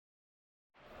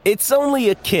It's only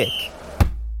a kick,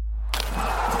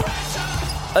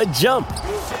 a jump,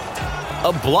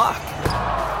 a block.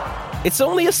 It's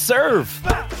only a serve.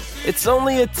 It's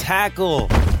only a tackle,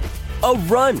 a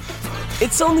run.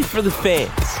 It's only for the fans.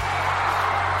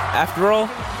 After all,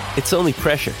 it's only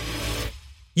pressure.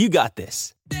 You got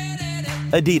this.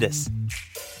 Adidas.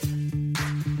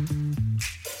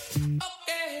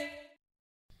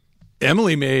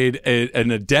 Emily made an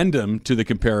addendum to the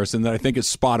comparison that I think is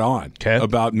spot on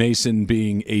about Mason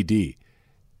being AD.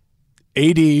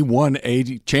 AD won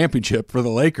a championship for the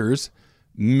Lakers.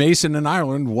 Mason and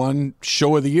Ireland won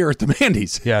Show of the Year at the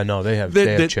Mandy's. Yeah, no, they have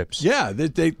chips. Yeah,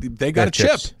 they got a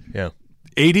chip. Yeah.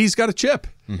 AD's got a chip.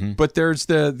 Mm-hmm. But there's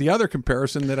the other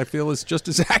comparison that I feel is just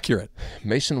as accurate.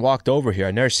 Mason walked over here.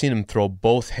 I never seen him throw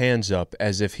both hands up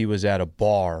as if he was at a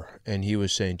bar and he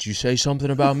was saying, "Did you say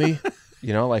something about me?"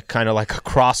 Like kind of like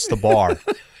across the bar.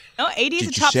 No, AD is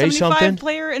a top 75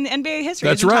 player in the NBA history.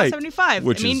 That's right. Top 75.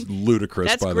 Which is ludicrous,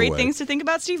 by the way. That's great things to think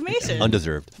about Steve Mason.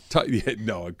 Undeserved.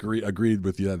 No, agreed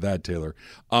with you that, Taylor.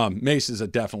 Mace is a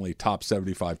definitely top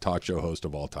 75 talk show host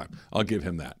of all time. I'll give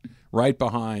him that. Right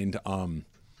behind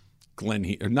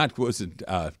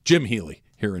Jim Healy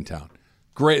here in town.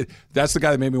 Great. That's the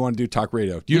guy that made me want to do talk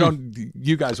radio.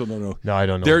 You guys will know. No, I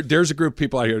don't know. There's a group of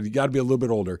people out here. You got to be a little bit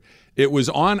older. It was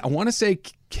on, I want to say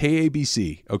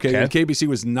KABC. Okay. And KABC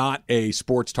was not a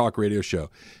sports talk radio show.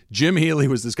 Jim Healy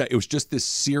was this guy. It was just this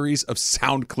series of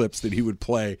sound clips that he would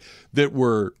play that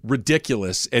were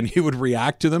ridiculous, and he would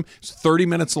react to them. It's 30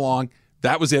 minutes long.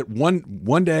 That was it.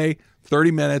 One day,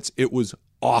 30 minutes. It was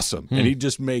awesome. And he'd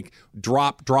just make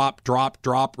drop,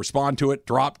 respond to it,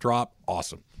 drop.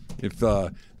 Awesome.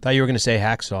 Thought you were going to say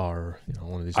Hacksaw or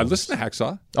one of these. I listened to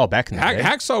Hacksaw. Oh, back in the day.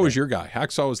 Hacksaw was your guy.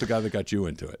 Hacksaw was the guy that got you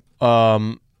into it.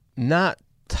 Not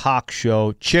talk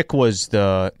show. Chick was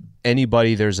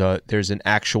anybody. There's an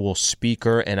actual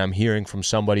speaker, and I'm hearing from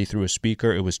somebody through a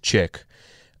speaker. It was Chick.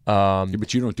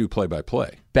 But you don't do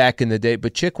play-by-play. Back in the day.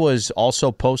 But Chick was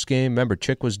also post-game. Remember,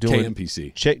 Chick was doing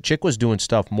KMPC. Chick was doing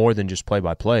stuff more than just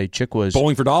play-by-play. Chick was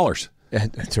bowling for dollars.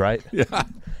 That's right. Yeah.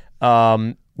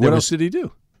 What else did he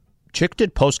do? Chick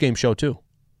did post-game show too.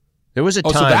 There was a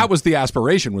time. So that was the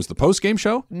aspiration, was the post-game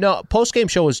show? No, post-game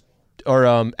show was,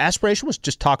 aspiration was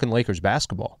just talking Lakers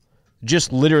basketball.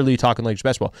 Just literally talking Lakers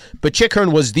basketball. But Chick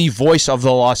Hearn was the voice of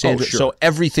the Los Angeles, so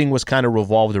everything was kind of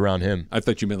revolved around him. I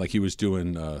thought you meant like he was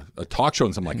doing a talk show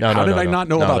and something like that. How did I not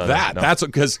know about that? No. That's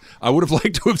because I would have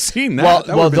liked to have seen that.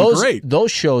 That would have been great.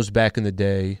 Those shows back in the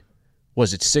day,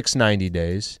 was it 690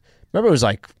 Days? Remember it was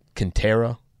like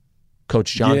Quintero?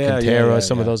 Coach John Quintero,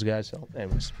 some of those guys. So,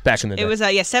 anyways, back in the day. It was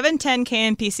 710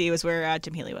 KMPC was where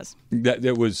Jim Healy was.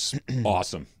 That was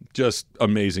awesome. Just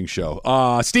amazing show.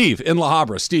 Steve in La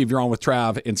Habra. Steve, you're on with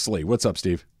Trav and Slee. What's up,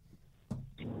 Steve?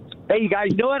 Hey, you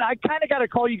guys. You know what? I kind of got to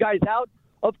call you guys out.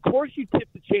 Of course you tip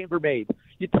the chambermaid.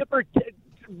 You tip her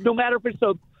no matter if it's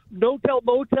a no-tell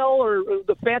motel or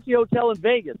the fancy hotel in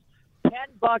Vegas.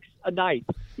 $10 a night.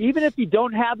 Even if you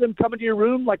don't have them come into your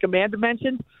room like Amanda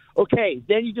mentioned, okay,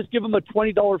 then you just give them a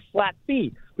 $20 flat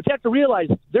fee. But you have to realize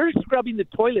they're scrubbing the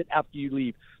toilet after you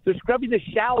leave. They're scrubbing the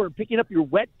shower and picking up your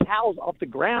wet towels off the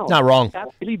ground. Not wrong.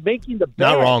 Actually making the bed.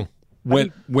 Not wrong.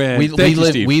 We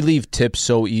leave tips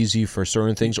so easy for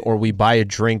certain things, or we buy a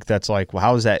drink that's like, well,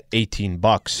 how is that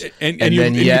 $18? And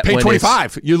then you pay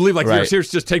 $25. You leave like, right. Here's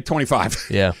just take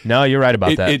 $25. Yeah, no, you're right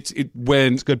about that. It's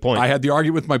a good point. I had the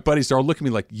argument with my buddies. They're all looking at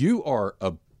me like, you are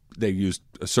a. They used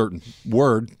a certain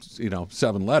word,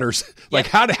 7 letters. Like,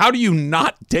 how do you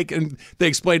not take? And they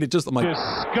explained it just. I'm like,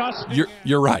 disgusting.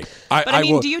 You're right.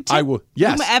 Do you tip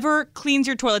whomever cleans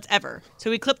your toilets ever?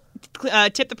 So we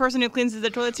tip the person who cleans the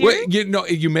toilets here? Well,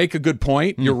 you make a good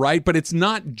point. You're right, but it's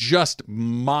not just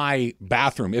my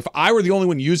bathroom. If I were the only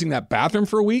one using that bathroom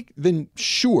for a week, then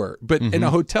sure. But in a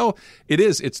hotel,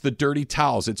 it's the dirty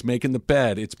towels. It's making the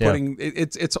bed. It's putting.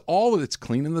 It's all of it's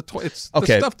cleaning the toilet. It's the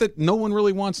stuff that no one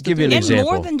really wants to give you an and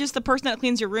example. More than just the person that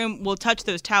cleans your room will touch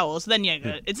those towels. Then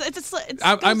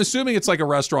I'm assuming it's like a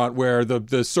restaurant where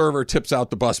the server tips out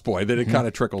the busboy, that it kind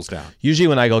of trickles down. Usually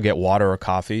when I go get water or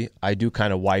coffee, I do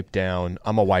kind of wipe down.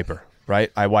 I'm a wiper,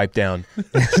 right? I wipe down.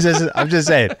 I'm just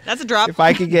saying. That's a drop. If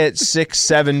I could get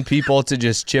 6-7 people to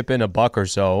just chip in $1 or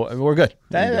so, we're good.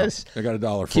 I got $1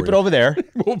 for you. Keep it over there.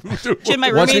 Once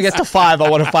we get to 5, I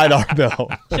want a $5 bill.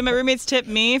 Should my roommates tip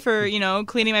me for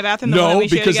cleaning my bathroom? No,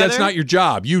 because that's not your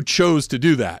job. You chose to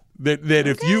do that. That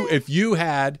if you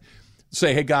had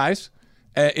say, hey guys,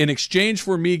 in exchange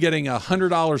for me getting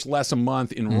 $100 less a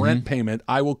month in rent payment,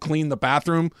 I will clean the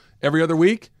bathroom every other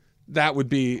week. That would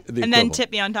be the equivalent. Then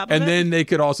tip me on top of it. And then they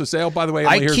could also say, oh, by the way,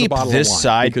 here's a bottle of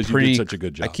wine because you did such a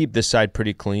good job. I keep this side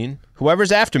pretty clean.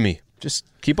 Whoever's after me, Just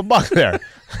keep a buck there.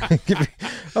 Give me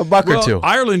a buck or two.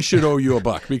 Ireland should owe you a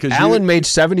buck because Alan made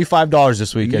 $75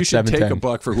 this week at 7:10. You should take a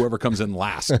buck for whoever comes in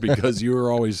last because you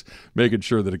are always making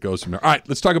sure that it goes from there. All right,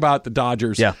 let's talk about the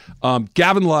Dodgers. Yeah.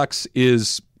 Gavin Lux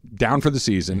is down for the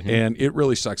season, and it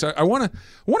really sucks. I want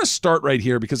to start right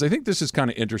here because I think this is kind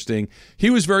of interesting. He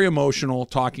was very emotional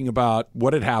talking about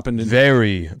what had happened. And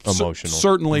very emotional.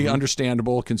 Certainly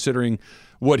understandable considering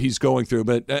what he's going through,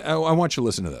 but I want you to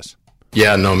listen to this.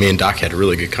 Yeah, no, me and Doc had a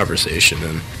really good conversation,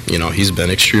 and, he's been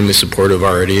extremely supportive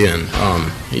already, and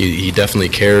he definitely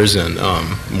cares, and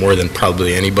more than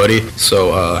probably anybody.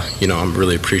 So, I'm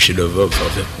really appreciative of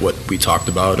what we talked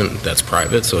about, and that's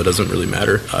private, so it doesn't really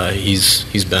matter.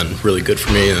 He's been really good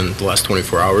for me in the last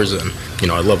 24 hours, and,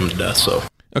 I love him to death, so.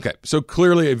 Okay, so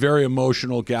clearly a very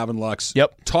emotional Gavin Lux.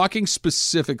 Yep. Talking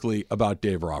specifically about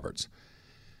Dave Roberts.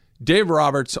 Dave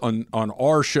Roberts on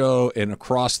our show and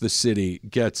across the city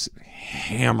gets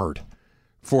hammered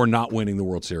for not winning the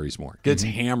World Series more. Gets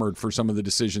hammered for some of the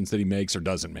decisions that he makes or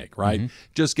doesn't make, right?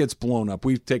 Just gets blown up.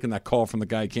 We've taken that call from the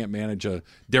guy who can't manage a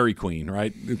Dairy Queen,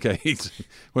 right? Okay,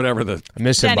 whatever the... I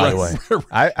miss him, by the way.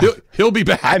 He'll be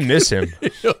back. I miss him.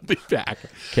 He'll be back.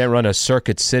 Can't run a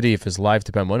Circuit City if his life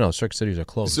depends. Well, no, Circuit Cities are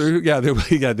closed. So,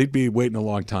 they'd be waiting a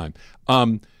long time.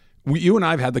 You and I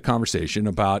have had the conversation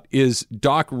about is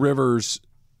Dave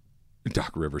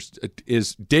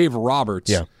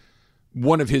Roberts,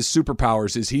 one of his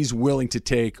superpowers is he's willing to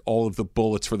take all of the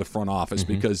bullets for the front office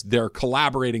because they're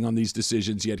collaborating on these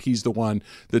decisions, yet he's the one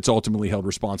that's ultimately held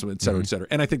responsible, et cetera, et cetera.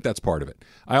 And I think that's part of it.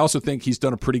 I also think he's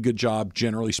done a pretty good job,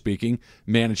 generally speaking,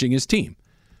 managing his team.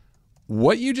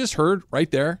 What you just heard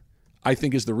right there, I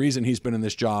think is the reason he's been in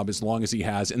this job as long as he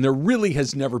has. And there really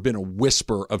has never been a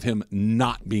whisper of him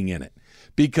not being in it.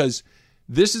 Because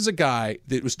this is a guy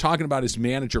that was talking about his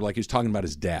manager like he was talking about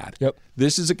his dad. Yep.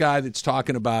 This is a guy that's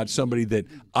talking about somebody that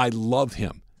I love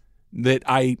him. That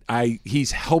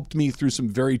he's helped me through some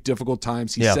very difficult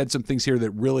times. He said some things here that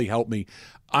really helped me.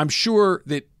 I'm sure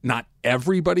that not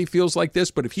everybody feels like this,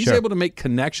 but if he's able to make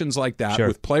connections like that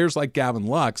with players like Gavin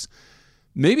Lux,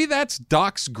 maybe that's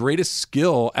Doc's greatest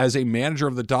skill as a manager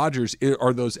of the Dodgers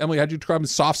are those, Emily, how'd you describe them?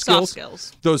 Soft skills? Soft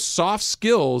skills. Those soft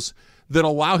skills that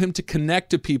allow him to connect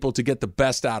to people to get the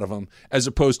best out of them, as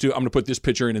opposed to, I'm going to put this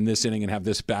pitcher in this inning and have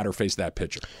this batter face that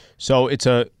pitcher. So it's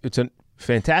a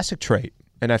fantastic trait,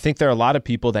 and I think there are a lot of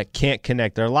people that can't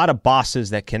connect. There are a lot of bosses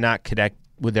that cannot connect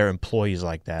with their employees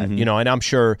like that. And I'm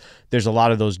sure there's a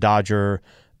lot of those Dodger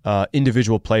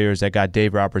individual players that got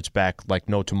Dave Roberts back like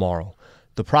no tomorrow.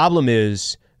 The problem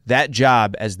is that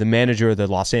job as the manager of the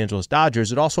Los Angeles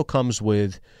Dodgers, it also comes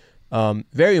with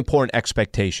very important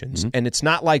expectations. And it's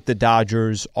not like the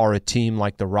Dodgers are a team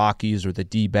like the Rockies or the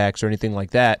D-backs or anything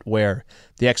like that where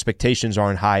the expectations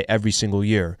aren't high every single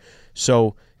year.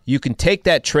 So you can take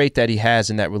that trait that he has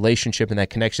and that relationship and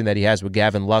that connection that he has with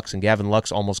Gavin Lux, and Gavin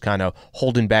Lux almost kind of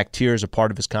holding back tears a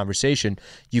part of his conversation.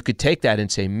 You could take that and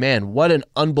say, man, what an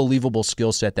unbelievable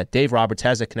skill set that Dave Roberts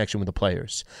has, that connection with the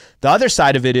players. The other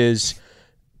side of it is,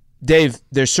 Dave,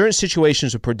 there's certain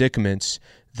situations or predicaments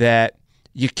that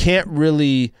you can't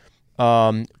really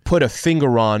put a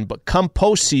finger on, but come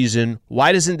postseason,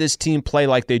 why doesn't this team play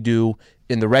like they do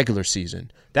in the regular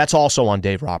season? That's also on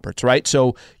Dave Roberts, right?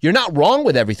 So you're not wrong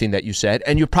with everything that you said,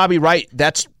 and you're probably right.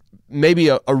 That's maybe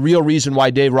a real reason why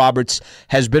Dave Roberts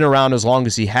has been around as long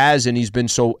as he has, and he's been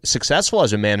so successful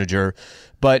as a manager.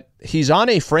 But he's on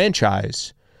a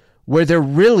franchise where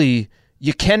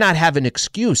you cannot have an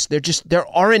excuse. There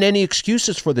aren't any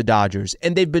excuses for the Dodgers,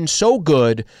 and they've been so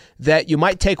good that you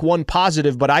might take one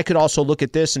positive, but I could also look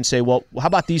at this and say, well, how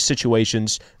about these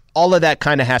situations? All of that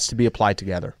kind of has to be applied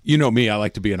together. You know me, I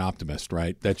like to be an optimist,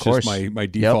 right? That's just my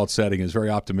default setting is very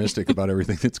optimistic about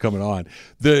everything that's coming on.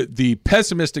 The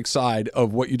pessimistic side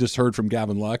of what you just heard from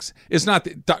Gavin Lux is not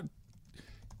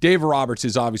Dave Roberts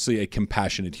is obviously a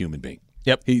compassionate human being.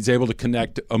 Yep. He's able to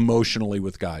connect emotionally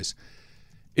with guys.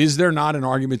 Is there not an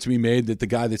argument to be made that the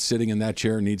guy that's sitting in that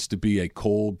chair needs to be a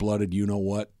cold-blooded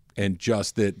you-know-what, and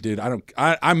just that, dude,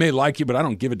 I may like you, but I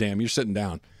don't give a damn. You're sitting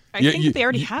down. I think they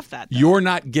already have that, though. You're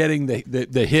not getting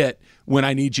the hit when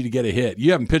I need you to get a hit.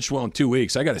 You haven't pitched well in 2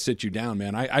 weeks. I got to sit you down,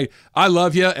 man. I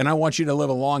love you, and I want you to live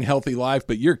a long, healthy life,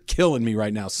 but you're killing me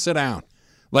right now. Sit down.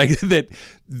 Like that,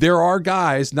 there are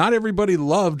guys, not everybody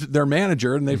loved their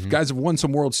manager, and guys have won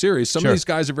some World Series. Some of these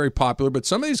guys are very popular, but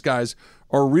some of these guys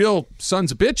are real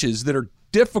sons of bitches that are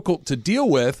difficult to deal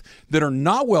with, that are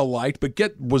not well liked, but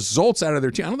get results out of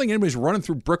their team. I don't think anybody's running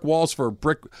through brick walls for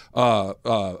Buck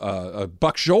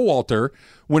Showalter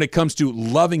when it comes to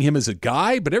loving him as a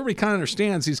guy, but everybody kind of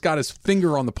understands he's got his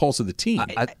finger on the pulse of the team.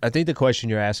 I think the question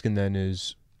you're asking then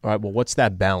is, all right, well, what's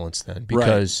that balance then?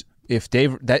 Because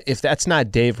if that's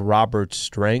not Dave Roberts'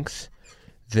 strength,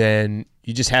 then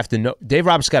you just have to know Dave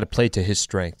Roberts got to play to his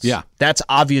strengths. Yeah. That's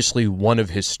obviously one of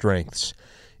his strengths.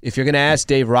 If you're going to ask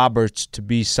Dave Roberts to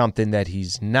be something that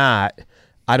he's not,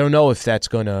 I don't know if that's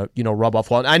going to, rub off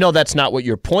well. I know that's not what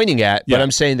you're pointing at, but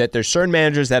I'm saying that there's certain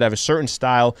managers that have a certain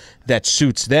style that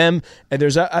suits them. And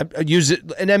I use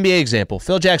an NBA example.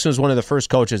 Phil Jackson was one of the first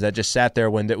coaches that just sat there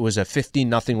when there was a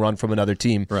 15-0 run from another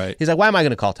team. Right. He's like, why am I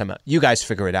going to call timeout? You guys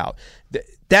figure it out.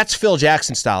 That's Phil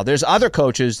Jackson style. There's other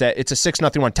coaches that it's a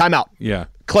 6-0 run. Timeout. Yeah.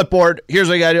 Clipboard. Here's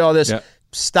what you got to do, all this. Yeah.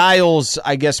 Styles,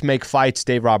 I guess, make fights.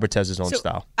 Dave Roberts has his own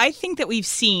style. I think that we've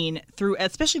seen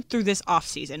especially through this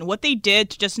offseason, what they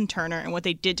did to Justin Turner and what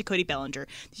they did to Cody Bellinger.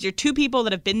 These are two people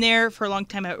that have been there for a long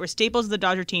time, were staples of the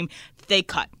Dodger team, that they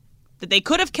cut. That they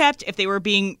could have kept if they were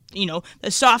being,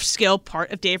 the soft skill part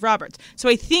of Dave Roberts. So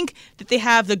I think that they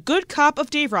have the good cop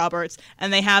of Dave Roberts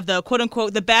and they have the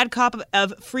quote-unquote the bad cop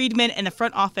of Friedman in the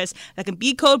front office that can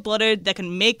be cold-blooded, that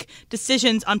can make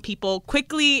decisions on people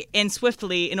quickly and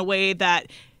swiftly in a way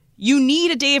that you need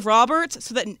a Dave Roberts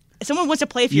so that someone wants to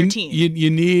play for your team.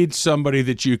 You need somebody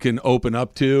that you can open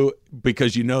up to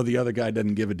because the other guy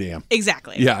doesn't give a damn.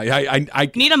 Exactly. Yeah,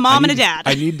 I need a mom and a dad.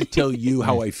 I need to tell you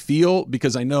how I feel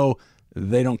because I know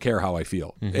they don't care how I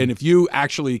feel. Mm-hmm. And if you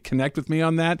actually connect with me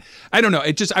on that, I don't know.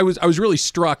 It just I was really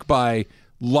struck by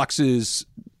Lux's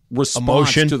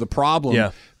response to the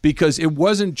problem because it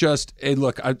wasn't just, hey,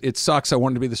 look, it sucks. I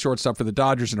wanted to be the shortstop for the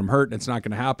Dodgers and I'm hurt and it's not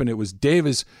going to happen. It was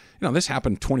Davis. This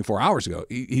happened 24 hours ago.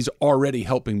 He's already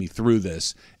helping me through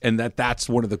this. And that's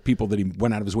one of the people that he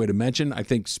went out of his way to mention, I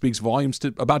think speaks volumes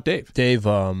about Dave. Dave,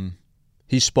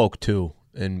 he spoke too.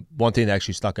 And one thing that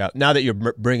actually stuck out, now that you're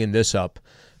bringing this up,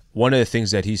 one of the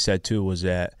things that he said too was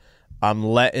that I'm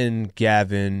letting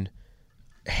Gavin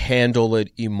handle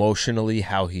it emotionally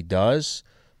how he does.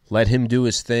 Let him do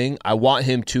his thing. I want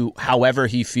him to, however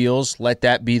he feels, let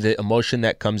that be the emotion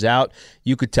that comes out.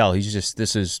 You could tell he's just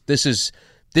this is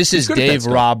Dave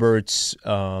Roberts.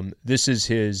 This is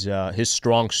his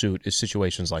strong suit is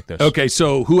situations like this. Okay,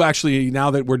 so who actually, now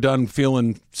that we're done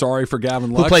feeling sorry for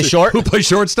Gavin Lux, who plays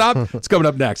shortstop? It's coming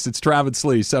up next. It's Travis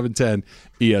Lee, 710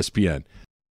 ESPN.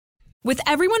 With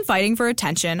everyone fighting for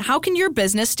attention, how can your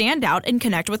business stand out and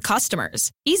connect with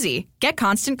customers? Easy. Get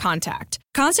Constant Contact.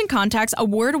 Constant Contact's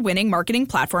award-winning marketing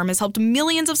platform has helped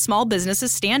millions of small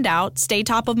businesses stand out, stay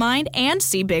top of mind, and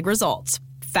see big results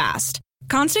fast.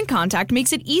 Constant Contact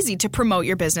makes it easy to promote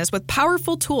your business with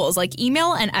powerful tools like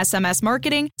email and SMS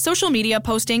marketing, social media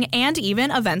posting, and even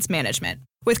events management.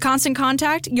 With Constant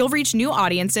Contact, you'll reach new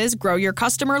audiences, grow your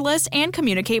customer list, and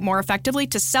communicate more effectively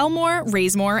to sell more,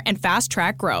 raise more, and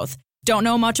fast-track growth. Don't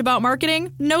know much about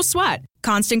marketing? No sweat.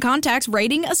 Constant Contact's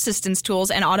writing assistance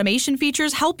tools and automation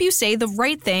features help you say the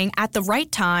right thing at the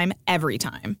right time, every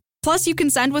time. Plus, you can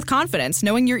send with confidence,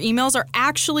 knowing your emails are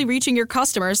actually reaching your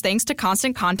customers thanks to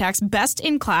Constant Contact's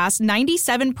best-in-class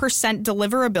 97%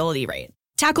 deliverability rate.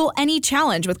 Tackle any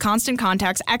challenge with Constant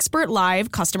Contact's expert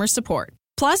live customer support.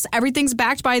 Plus, everything's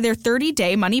backed by their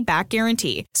 30-day money-back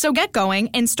guarantee. So get going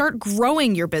and start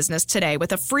growing your business today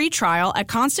with a free trial at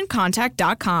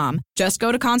ConstantContact.com. Just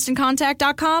go to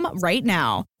ConstantContact.com right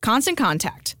now. Constant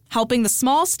Contact, helping the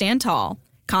small stand tall.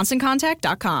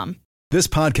 ConstantContact.com. This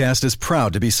podcast is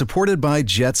proud to be supported by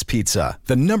Jets Pizza,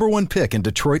 the #1 pick in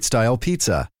Detroit-style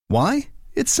pizza. Why?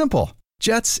 It's simple.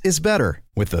 Jets is better.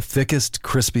 With the thickest,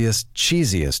 crispiest,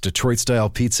 cheesiest Detroit-style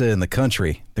pizza in the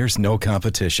country, there's no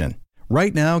competition.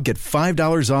 Right now, get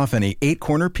 $5 off any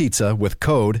 8-corner pizza with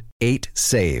code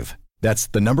 8SAVE. That's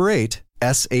the number 8,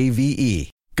 S-A-V-E.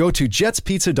 Go to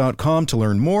jetspizza.com to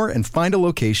learn more and find a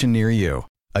location near you.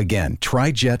 Again,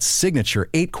 try Jet's signature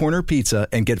 8-corner pizza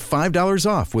and get $5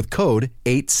 off with code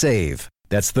 8SAVE.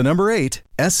 That's the number 8,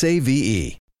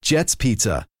 S-A-V-E. Jet's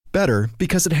Pizza. Better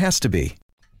because it has to be.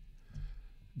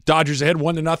 Dodgers ahead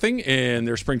 1-0 in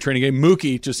their spring training game.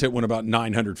 Mookie just hit one about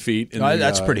 900 feet.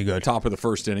 That's pretty good. Top of the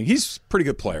first inning. He's a pretty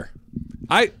good player.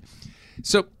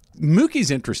 So Mookie's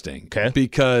interesting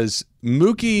because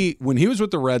Mookie, when he was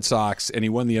with the Red Sox and he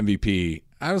won the MVP,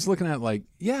 I was looking at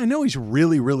I know he's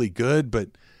really, really good, but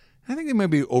I think they might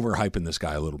be overhyping this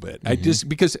guy a little bit. Mm-hmm.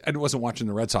 Because I wasn't watching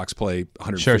the Red Sox play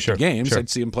 150 games. Sure. I'd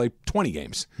see him play 20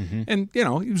 games. Mm-hmm. And,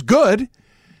 he was good.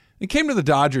 He came to the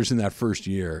Dodgers in that first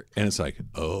year, and it's like,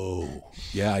 oh,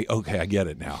 yeah, okay, I get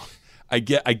it now. I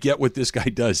get what this guy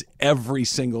does every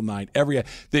single night,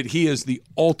 that he is the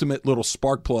ultimate little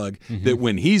spark plug that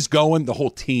when he's going, the whole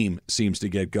team seems to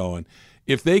get going.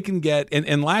 If they can get –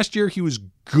 and last year he was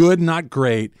good, not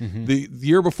great. Mm-hmm. The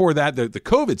year before that, the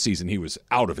COVID season, he was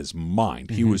out of his mind.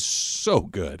 Mm-hmm. He was so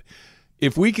good.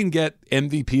 if we can get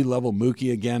MVP level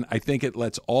Mookie again, I think it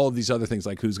lets all of these other things,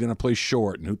 like who's going to play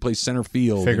short and who plays center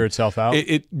field, figure itself out.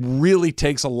 It really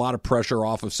takes a lot of pressure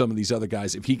off of some of these other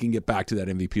guys if he can get back to that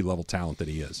MVP level talent that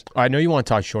he is. I know you want to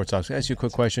talk short Sox. Can I ask you a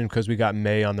quick question because we got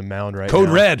May on the mound right Code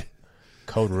now. Red.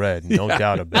 Code Red, no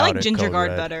doubt about it. I like Ginger Guard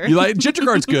better. You like Ginger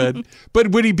Guard's good, but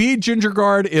would he be Ginger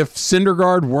Guard if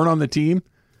Syndergaard weren't on the team?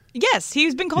 Yes,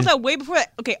 he's been called out way before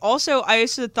that. Okay, also, I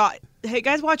used to thought, hey, you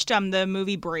guys watched the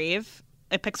movie Brave,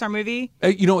 a Pixar movie?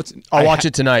 I'll watch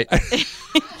it tonight.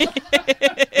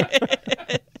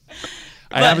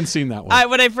 I haven't seen that one.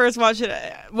 When I first watched it,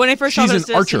 saw she's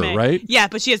an archer, right? Yeah,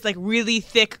 but she has like really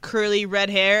thick, curly red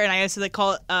hair, and I used to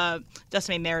call it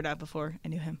Dustin Merida before I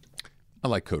knew him. I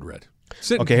like Code Red.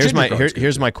 Okay,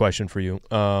 here's my question for you.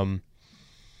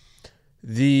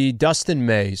 The Dustin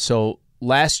May. So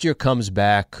last year comes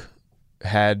back.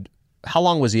 How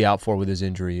long was he out for with his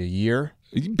injury? A year?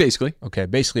 Basically. Okay,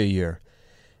 basically a year.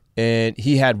 And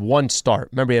he had one start.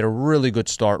 Remember, he had a really good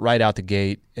start right out the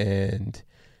gate, and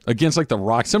against like the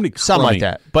Rocks, something like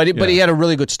that. But he had a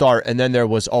really good start, and then there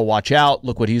was, watch out!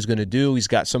 Look what he's going to do. He's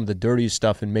got some of the dirtiest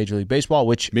stuff in Major League Baseball,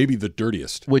 which maybe the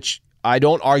dirtiest. Which I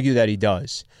don't argue that he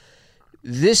does.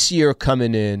 This year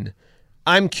coming in,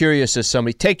 I'm curious as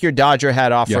somebody. Take your Dodger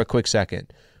hat off for a quick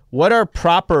second. What are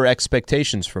proper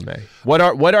expectations for May? What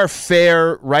are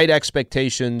fair, right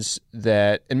expectations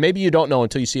that, and maybe you don't know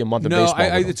until you see a month of baseball?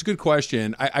 No, it's a good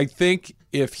question. I think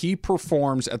if he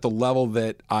performs at the level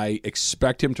that I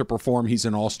expect him to perform, he's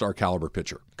an all-star caliber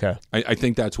pitcher. Okay. I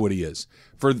think that's what he is,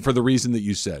 for the reason that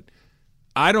you said.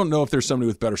 I don't know if there's somebody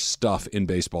with better stuff in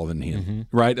baseball than him,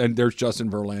 right? And there's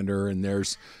Justin Verlander, and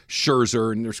there's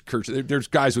Scherzer, and there's Kershaw. There's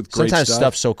guys with great Sometimes stuff.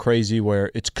 Stuff's so crazy where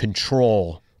it's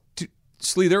control.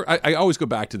 Slee, I always go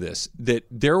back to this, that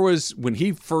there was, when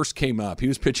he first came up, he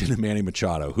was pitching to Manny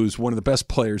Machado, who's one of the best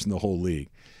players in the whole league.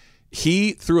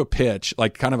 He threw a pitch,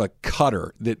 like kind of a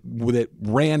cutter, that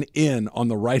ran in on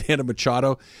the right hand of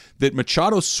Machado, that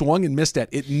Machado swung and missed at.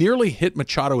 It nearly hit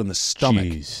Machado in the stomach.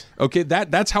 Jeez. Okay,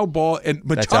 that's how ball, and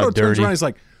Machado turns around, he's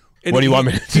like, what do you want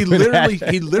me to do?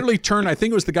 He literally turned, I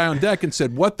think it was the guy on deck, and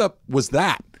said, what the was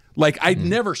that? Like, I'd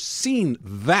never seen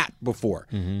that before.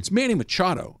 It's Manny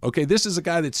Machado. Okay, this is a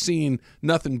guy that's seen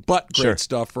nothing but great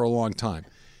stuff for a long time.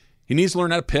 He needs to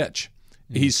learn how to pitch.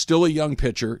 He's still a young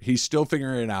pitcher. He's still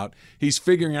figuring it out. He's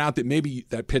figuring out that maybe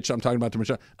that pitch I'm talking about to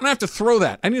Machado, I don't have to throw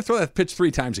that. I need to throw that pitch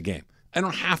 3 times a game. I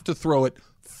don't have to throw it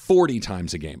 40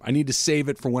 times a game. I need to save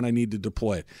it for when I need to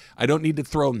deploy it. I don't need to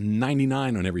throw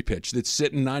 99 on every pitch. That's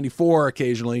sitting 94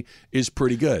 occasionally is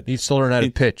pretty good. Needs to learn how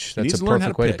to pitch. That's a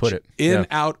perfect way to put it. In,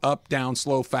 out, up, down,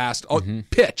 slow, fast.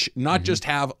 Pitch, not just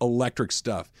have electric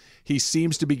stuff. He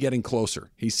seems to be getting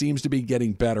closer. He seems to be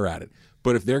getting better at it.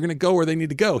 But if they're going to go where they need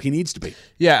to go, he needs to be.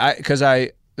 Yeah, because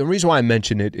the reason why I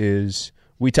mention it is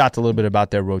we talked a little bit about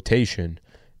their rotation,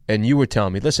 and you were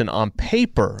telling me, listen, on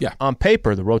paper,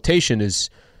 the rotation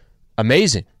is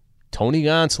amazing. Tony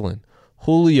Gonsolin,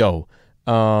 Julio,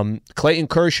 Clayton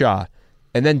Kershaw,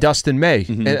 and then Dustin May,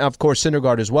 and of course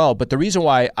Syndergaard as well. But the reason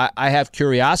why I have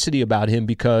curiosity about him,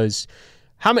 because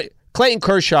Clayton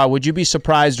Kershaw, would you be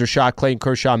surprised or shocked Clayton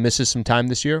Kershaw misses some time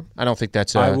this year? I don't think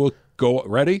that's I will go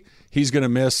ready. He's going to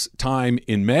miss time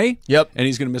in May. Yep. And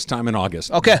he's going to miss time in August.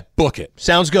 Okay. Book it.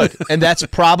 Sounds good. And that's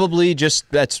probably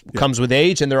comes with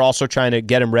age, and they're also trying to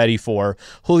get him ready for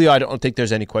Julio. I don't think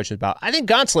there's any questions about. I think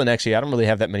Gonsolin, actually, I don't really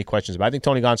have that many questions about. I think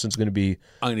Tony Gonsolin's going to be.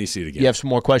 I'm going to see it again. You have some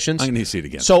more questions? I'm going to see it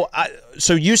again. So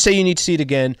you say you need to see it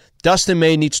again. Dustin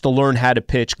May needs to learn how to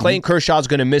pitch. Clayton Kershaw's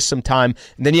going to miss some time.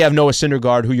 And then you have Noah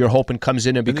Syndergaard, who you're hoping comes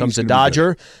in and becomes a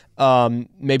Dodger.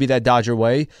 Maybe that Dodger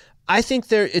way. I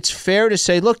think it's fair to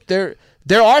say, look, there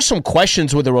are some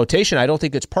questions with the rotation. I don't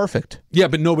think it's perfect. Yeah,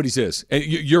 but nobody's is.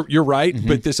 You're right.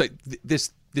 But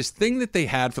this thing that they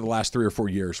had for the last 3 or 4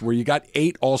 years, where you got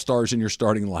 8 All-Stars in your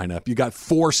starting lineup, you got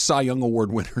 4 Cy Young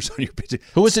Award winners on your pitching.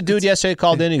 Who was the dude yesterday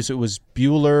called in? It was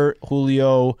Buehler,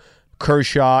 Julio,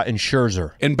 Kershaw, and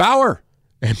Scherzer, and Bauer.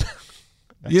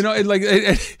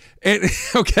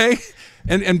 Okay.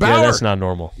 And Bauer. Yeah, that's not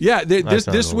normal. Yeah,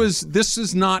 this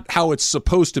is not how it's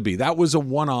supposed to be. That was a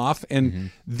one-off, and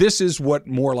this is what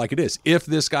more like it is. If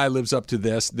this guy lives up to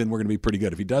this, then we're going to be pretty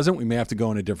good. If he doesn't, we may have to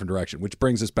go in a different direction, which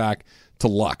brings us back to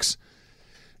Lux.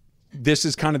 This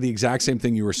is kind of the exact same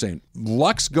thing you were saying.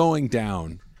 Lux going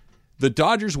down, the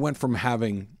Dodgers went from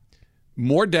having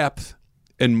more depth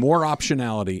and more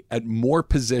optionality at more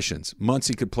positions.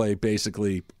 Muncy could play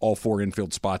basically all 4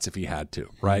 infield spots if he had to,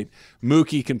 right?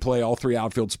 Mookie can play all 3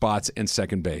 outfield spots and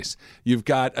second base. You've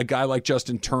got a guy like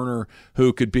Justin Turner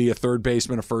who could be a third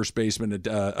baseman, a first baseman,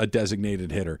 a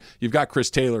designated hitter. You've got Chris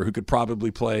Taylor who could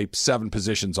probably play 7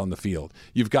 positions on the field.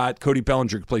 You've got Cody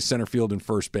Bellinger who could play center field and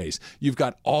first base. You've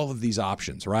got all of these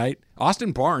options, right?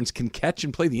 Austin Barnes can catch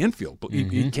and play the infield.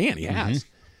 He can. He has.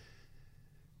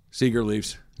 Seager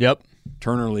leaves. Yep.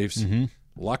 Turner leaves.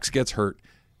 Lux gets hurt.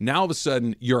 Now all of a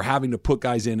sudden you're having to put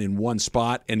guys in one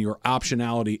spot, and your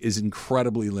optionality is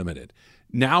incredibly limited.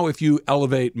 Now if you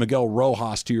elevate Miguel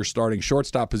Rojas to your starting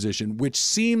shortstop position, which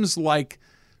seems like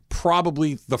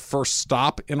probably the first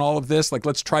stop in all of this, like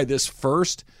let's try this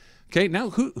first. Okay, now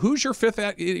who's your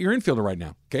your infielder right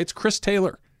now? Okay, it's Chris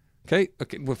Taylor. Okay,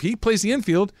 well, if he plays the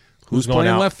infield, who's playing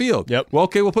out? Left field? Yep. Well,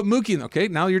 okay, we'll put Mookie in. Okay,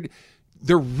 now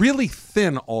they're really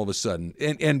thin all of a sudden.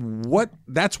 And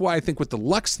that's why I think with the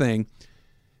Lux thing,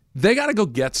 they got to go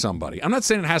get somebody. I'm not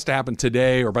saying it has to happen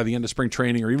today or by the end of spring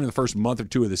training or even the first month or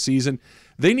 2 of the season.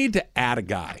 They need to add a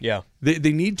guy. Yeah.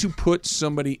 They need to put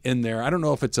somebody in there. I don't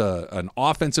know if it's an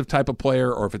offensive type of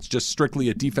player or if it's just strictly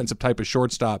a defensive type of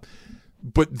shortstop.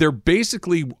 But they're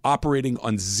basically operating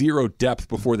on 0 depth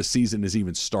before the season has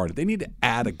even started. They need to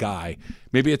add a guy.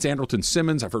 Maybe it's Andrelton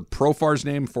Simmons. I've heard Profar's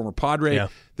name, former Padre. Yeah.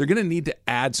 They're going to need to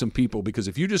add some people because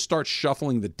if you just start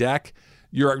shuffling the deck,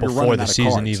 you're running before out the of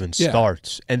season cards. even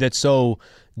starts. And that's so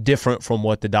different from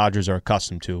what the Dodgers are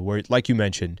accustomed to, where, like you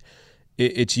mentioned,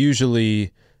 it's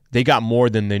usually they got more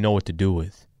than they know what to do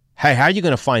with. Hey, how are you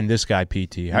going to find this guy,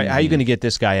 PT? How are you going to get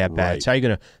this guy at bats? Right. How are you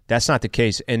going to? That's not the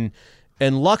case.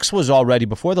 And Lux was already,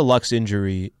 before the Lux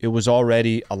injury, it was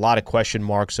already a lot of question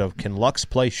marks of, can Lux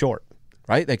play short?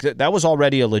 Right? Like that was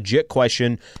already a legit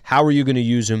question. How are you going to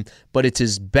use him? But it's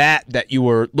his bat that you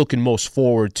were looking most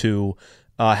forward to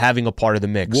having a part of the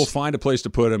mix. We'll find a place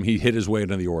to put him. He hit his way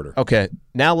into the order. Okay.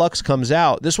 Now Lux comes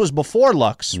out. This was before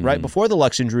Lux, right? Before the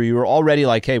Lux injury, you were already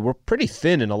like, hey, we're pretty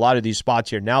thin in a lot of these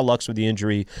spots here. Now Lux with the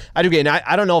injury. I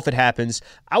don't know if it happens.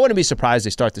 I wouldn't be surprised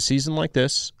they start the season like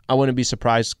this. I wouldn't be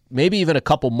surprised maybe even a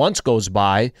couple months goes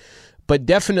by. But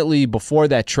definitely before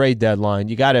that trade deadline,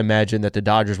 you got to imagine that the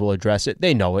Dodgers will address it.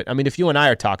 They know it. I mean, if you and I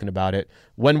are talking about it,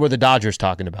 when were the Dodgers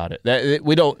talking about it?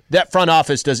 That front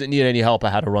office doesn't need any help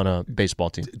on how to run a baseball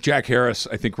team. Jack Harris,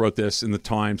 I think, wrote this in the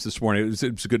Times this morning. It was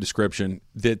a good description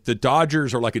that the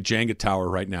Dodgers are like a Jenga tower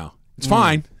right now. It's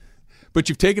fine, but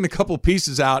you've taken a couple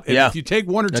pieces out, and if you take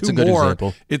 1 or 2 more,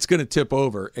 example. It's going to tip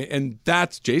over. And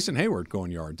that's Jason Hayward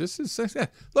going yard. This is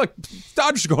look,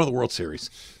 Dodgers are going to the World Series.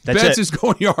 Betts is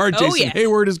going yard. Jason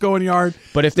Hayward is going yard.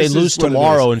 But if they lose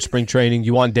tomorrow in spring training,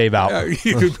 you want Dave out.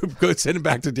 You could go send him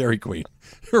back to Dairy Queen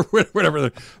or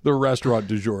whatever the restaurant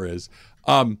du jour is.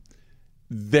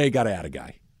 They got to add a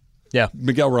guy. Yeah,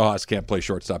 Miguel Rojas can't play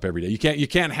shortstop every day. You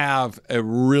can't have a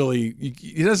really.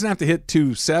 He doesn't have to hit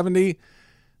 270.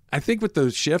 I think with the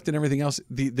shift and everything else,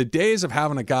 the days of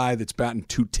having a guy that's batting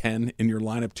 210 in your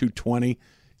lineup, 220,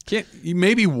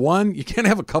 maybe one. You can't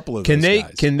have a couple of those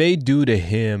guys. Can they do to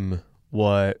him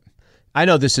what? I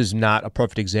know this is not a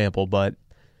perfect example, but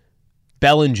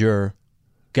Bellinger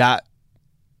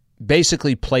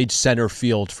basically played center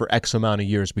field for X amount of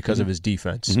years because of his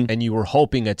defense, and you were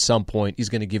hoping at some point he's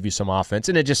going to give you some offense,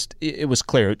 and it was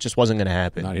clear it just wasn't going to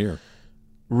happen. Not here.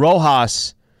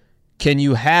 Rojas, can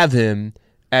you have him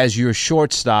as your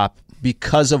shortstop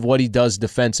because of what he does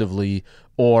defensively,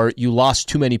 or you lost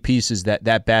too many pieces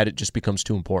that bat it just becomes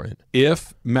too important?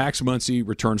 If Max Muncy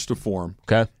returns to form,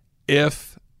 okay.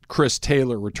 If Chris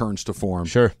Taylor returns to form,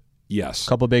 sure. Yes.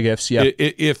 Couple big ifs, yeah.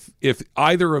 If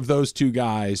either of those 2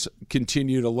 guys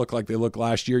continue to look like they looked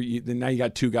last year, then now you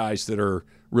got 2 guys that are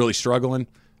really struggling,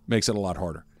 makes it a lot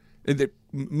harder.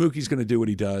 Mookie's going to do what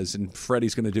he does, and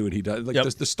Freddie's going to do what he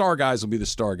does. The star guys will be the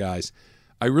star guys.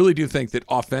 I really do think that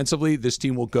offensively, this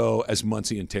team will go as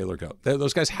Muncy and Taylor go.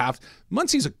 Those guys have –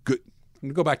 Muncy's a good – I'm going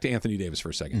to go back to Anthony Davis for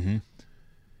a second.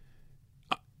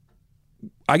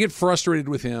 I get frustrated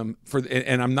with him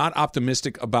and I'm not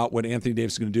optimistic about what Anthony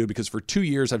Davis is going to do because for 2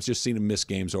 years I've just seen him miss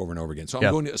games over and over again. So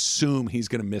I'm going to assume he's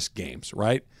going to miss games,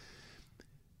 right?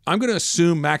 I'm going to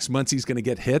assume Max Muncy's going to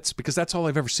get hits because that's all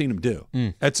I've ever seen him do.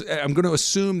 I'm going to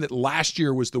assume that last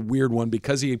year was the weird one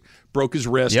because he broke his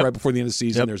wrist right before the end of the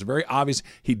season. There's a very obvious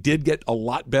he did get a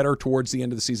lot better towards the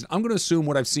end of the season. I'm going to assume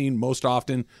what I've seen most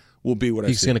often will be what I've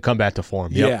seen. He's going to come back to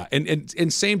form. Yeah,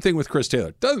 and same thing with Chris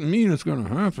Taylor. Doesn't mean it's going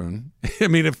to happen. I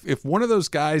mean, if one of those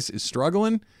guys is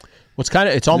struggling, it's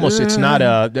not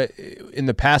in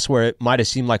the past where it might have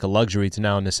seemed like a luxury, it's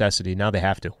now a necessity. Now they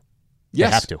have to. Yes.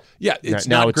 They have to. Yeah, it's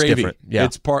now not it's gravy. Different. Yeah.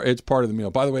 It's part of the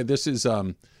meal. By the way, this is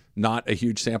not a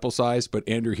huge sample size, but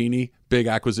Andrew Heaney, big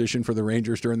acquisition for the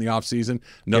Rangers during the offseason.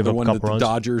 Another one that the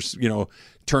Dodgers,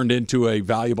 turned into a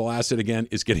valuable asset again,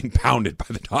 is getting pounded by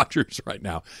the Dodgers right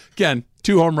now. Again,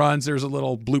 2 home runs. There's a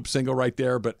little bloop single right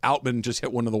there, but Outman just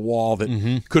hit one to the wall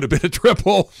that could have been a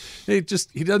triple. He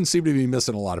doesn't seem to be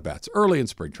missing a lot of bats. Early in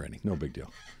spring training, no big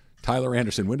deal. Tyler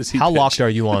Anderson, when does he pitch? How locked are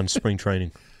you on spring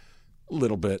training? A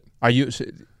little bit. Are you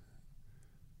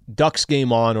Ducks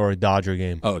game on or a Dodger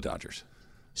game? Oh, Dodgers.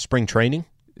 Spring training?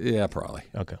 Yeah, probably.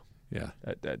 Okay. Yeah,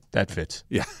 that fits.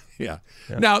 Yeah.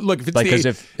 Now, look, if it's because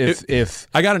if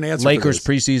I got an answer, Lakers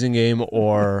for this. preseason game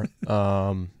or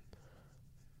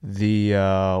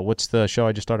what's the show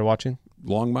I just started watching?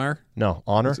 Longmire? No,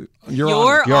 Honor.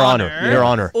 Your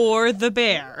Honor. Or the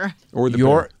Bear. Or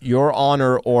the Your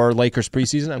Honor or Lakers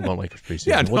preseason. I'm going Lakers preseason.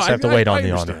 Yeah, we'll just have to wait on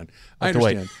the Honor. I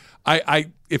understand.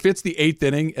 If it's the 8th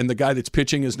inning and the guy that's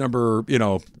pitching is number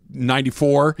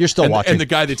 94, you're still watching, and the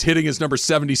guy that's hitting is number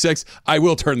 76, I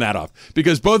will turn that off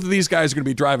because both of these guys are going to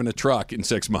be driving a truck in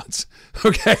 6 months.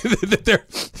 Okay,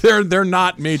 they're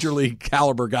not major league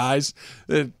caliber guys.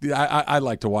 I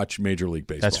like to watch Major League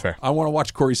Baseball. That's fair. I want to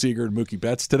watch Corey Seager and Mookie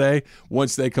Betts today.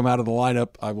 Once they come out of the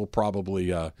lineup, I will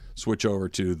probably switch over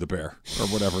to the Bear or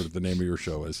whatever the name of your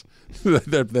show is.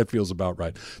 that feels about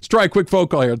right. Let's try a quick phone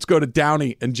call here. Let's go to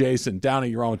Downey and Jason. Downey,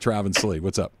 you're on with Travis Lee.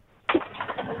 What's up?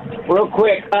 Real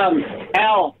quick,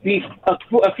 Al,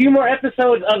 a few more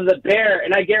episodes of The Bear,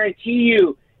 and I guarantee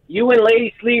you and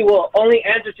Lady Slee will only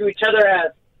answer to each other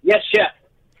as, yes, chef.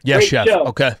 Yes, Great chef. Show.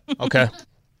 Okay.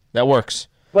 That works.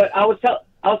 But I was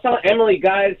telling Emily,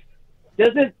 guys,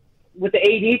 doesn't, with the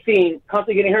AD thing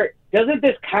constantly getting hurt, doesn't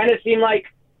this kind of seem like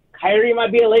Kyrie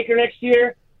might be a Laker next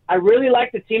year? I really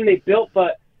like the team they built,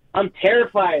 but I'm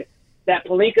terrified that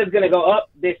Pelinka's going to go up.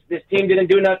 This team didn't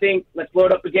do nothing. Let's blow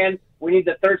it up again. We need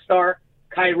the third star,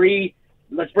 Kyrie.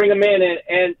 Let's bring him in.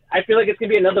 And I feel like it's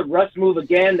going to be another Russ move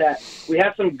again, that we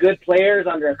have some good players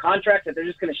under a contract that they're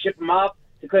just going to ship them off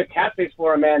to clear cap space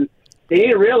for them. And they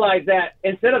need to realize that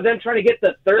instead of them trying to get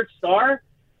the third star,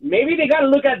 maybe they got to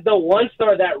look at the one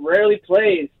star that rarely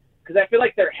plays, because I feel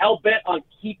like they're hell-bent on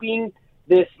keeping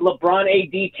this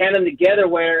LeBron-AD tandem together,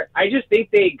 where I just think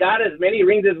they got as many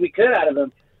rings as we could out of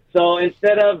them. So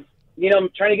instead of,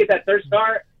 trying to get that third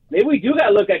star, maybe we do got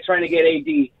to look at trying to get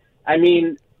AD. I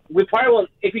mean, we probably will.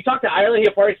 If you talk to Ireland,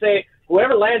 he'll probably say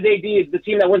whoever lands AD is the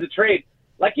team that wins the trade.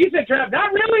 Like you said, Trav,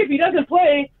 not really if he doesn't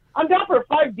play. I'm down for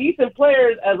 5 decent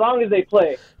players as long as they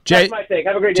play. Jay, that's my take.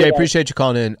 Have a great day, Jay, guys. appreciate you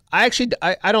calling in. I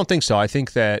don't think so. I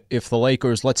think that if the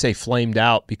Lakers, let's say, flamed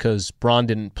out because Bron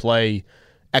didn't play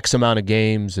X amount of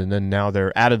games and then now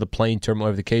they're out of the playing term,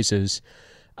 whatever the case is,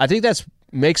 I think that's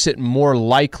makes it more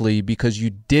likely because you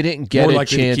didn't get more a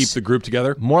likely chance to keep the group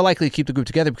together. More likely to keep the group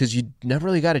together because you never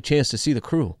really got a chance to see the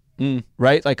crew,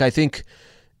 right? Like I think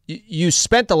you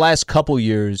spent the last couple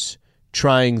years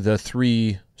trying the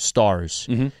 3 stars.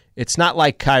 Mm-hmm. It's not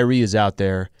like Kyrie is out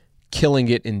there killing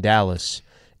it in Dallas.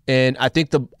 And I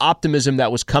think the optimism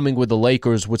that was coming with the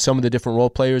Lakers with some of the different role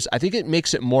players, I think it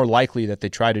makes it more likely that they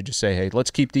try to just say, hey,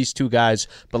 let's keep these 2 guys,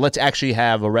 but let's actually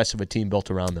have a rest of a team built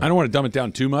around them. I don't want to dumb it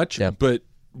down too much, but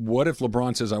what if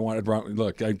LeBron says, I wanted Bron?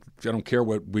 Look, I don't care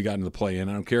what we got in the play-in.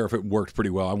 I don't care if it worked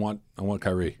pretty well. I want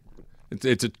Kyrie.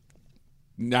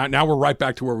 Now we're right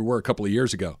back to where we were a couple of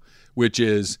years ago, which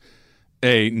is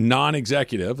a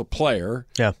non-executive, a player,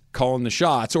 calling the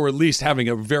shots, or at least having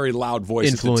a very loud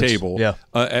voice Influence. at the table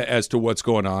as to what's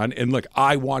going on. And look,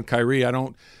 I want Kyrie.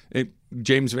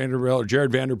 James Vanderbilt or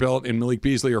Jared Vanderbilt and Malik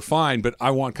Beasley are fine, but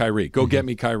I want Kyrie. Go get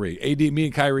me Kyrie. Me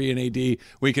and Kyrie and AD,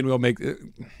 we'll make.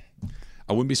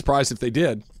 I wouldn't be surprised if they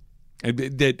did.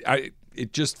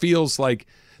 It just feels like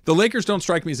the Lakers don't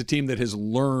strike me as a team that has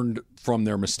learned from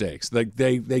their mistakes.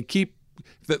 They keep.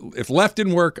 If left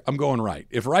didn't work, I'm going right.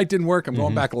 If right didn't work, I'm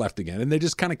going back left again. And they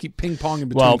just kind of keep ping-ponging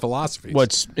between philosophies.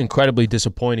 What's incredibly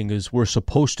disappointing is we're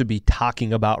supposed to be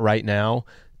talking about right now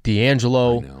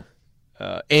D'Angelo,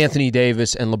 Anthony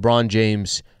Davis, and LeBron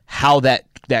James, how that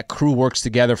crew works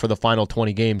together for the final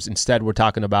 20 games. Instead, we're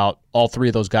talking about all 3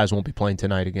 of those guys won't be playing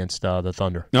tonight against the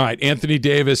Thunder. All right, Anthony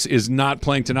Davis is not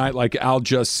playing tonight like Al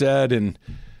just said, and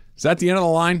is that the end of the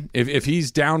line? If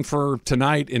he's down for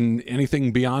tonight and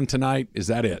anything beyond tonight, is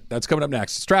that it? That's coming up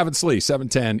next. It's Travis Lee,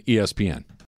 710 ESPN.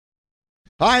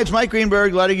 Hi, it's Mike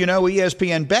Greenberg letting you know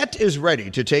ESPN Bet is ready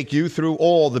to take you through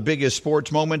all the biggest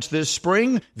sports moments this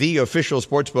spring. The official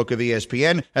sportsbook of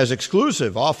ESPN has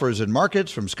exclusive offers and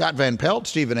markets from Scott Van Pelt,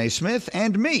 Stephen A. Smith,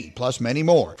 and me, plus many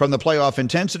more. From the playoff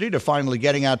intensity to finally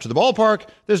getting out to the ballpark,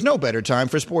 there's no better time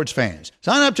for sports fans.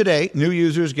 Sign up today. New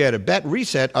users get a bet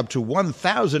reset up to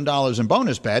 $1,000 in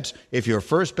bonus bets if your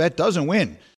first bet doesn't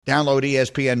win. Download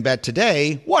ESPN Bet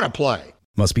today. What a play.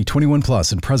 Must be 21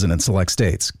 plus and present in select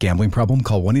states. Gambling problem?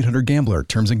 Call 1-800-GAMBLER.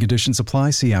 Terms and conditions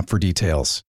apply. See app for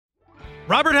details.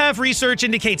 Robert Half research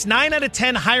indicates 9 out of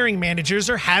 10 hiring managers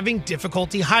are having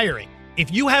difficulty hiring.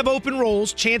 If you have open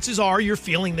roles, chances are you're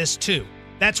feeling this too.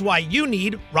 That's why you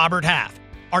need Robert Half.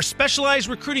 Our specialized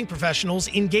recruiting professionals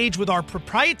engage with our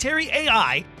proprietary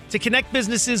AI to connect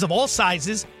businesses of all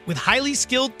sizes with highly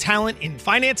skilled talent in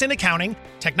finance and accounting,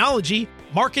 technology,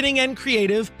 marketing and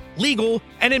creative, legal,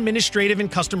 and administrative and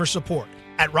customer support.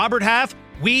 At Robert Half,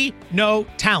 we know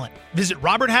talent. Visit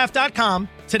roberthalf.com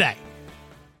today.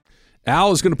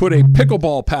 Al is going to put a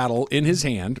pickleball paddle in his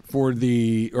hand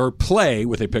play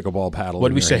with a pickleball paddle. What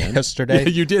did we say yesterday? Yeah,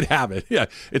 you did have it. Yeah,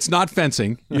 it's not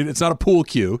fencing. It's not a pool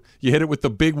cue. You hit it with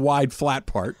the big, wide, flat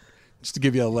part just to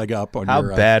give you a leg up on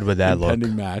your bad would that impending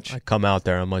look? Match. I come out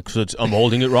there, I'm like, I'm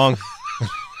holding it wrong.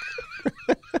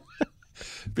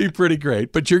 Be pretty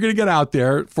great. But you're going to get out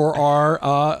there for our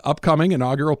upcoming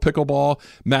inaugural Pickleball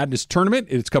Madness Tournament.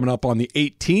 It's coming up on the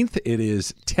 18th. It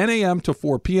is 10 a.m. to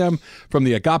 4 p.m. from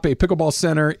the Agape Pickleball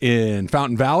Center in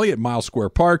Fountain Valley at Miles Square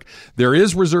Park. There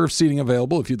is reserved seating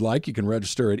available if you'd like. You can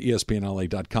register at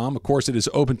espnla.com. Of course, it is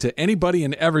open to anybody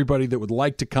and everybody that would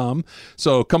like to come.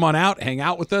 So come on out, hang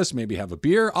out with us, maybe have a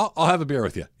beer. I'll have a beer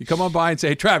with you. You come on by and say,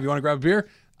 hey, Trav, you want to grab a beer?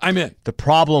 I'm in. The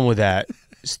problem with that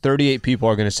is 38 people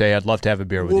are going to say, I'd love to have a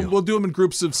beer with you. We'll do them in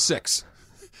groups of 6.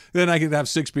 Then I can have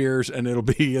 6 beers, and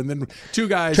and then 2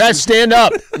 guys. Try to stand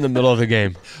up in the middle of the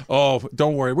game. Oh,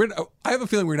 don't worry. I have a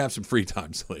feeling we're going to have some free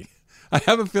time, Slee. I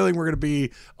have a feeling we're going to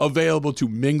be available to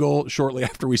mingle shortly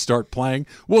after we start playing.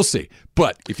 We'll see.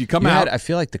 But if you come out. I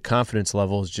feel like the confidence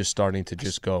level is just starting to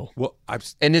just go. Well,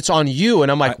 and it's on you,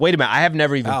 and I'm like, wait a minute, I have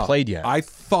never even played yet. I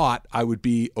thought I would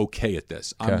be okay at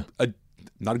this. Okay. I'm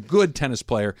not a good tennis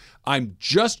player. I'm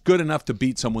just good enough to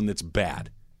beat someone that's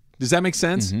bad. Does that make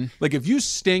sense? Mm-hmm. Like, if you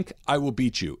stink, I will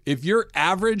beat you. If you're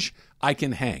average, I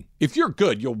can hang. If you're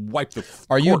good, you'll wipe the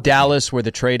Are you Dallas where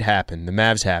the trade happened, the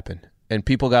Mavs happened, and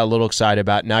people got a little excited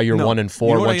about now you're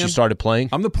 1-4 once you started playing?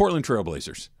 I'm the Portland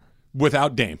Trailblazers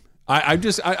without Dame. I'm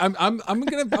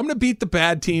gonna beat the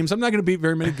bad teams. I'm not gonna beat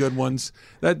very many good ones.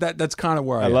 That's kind of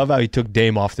where I am. love how he took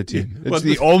Dame off the team. It's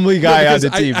the only guy on the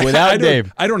team without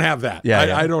Dame. I don't have that.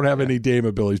 Yeah, I don't have any Dame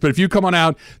abilities. But if you come on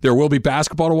out, there will be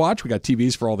basketball to watch. We got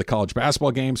TVs for all the college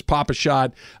basketball games. Pop a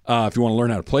shot. If you want to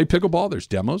learn how to play pickleball, there's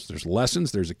demos, there's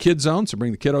lessons, there's a kid zone. So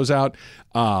bring the kiddos out.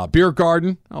 Beer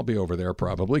garden. I'll be over there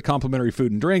probably. Complimentary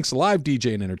food and drinks. Live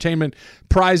DJ and entertainment.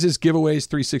 Prizes, giveaways,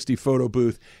 360 photo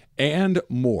booth, and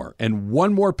more. And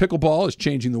One More Pickleball is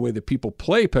changing the way that people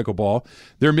play pickleball.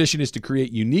 Their mission is to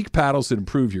create unique paddles that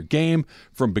improve your game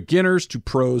from beginners to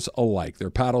pros alike. Their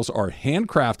paddles are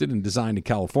handcrafted and designed in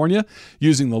California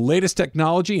using the latest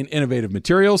technology and innovative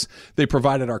materials. They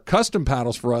provided our custom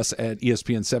paddles for us at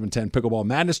ESPN 710 Pickleball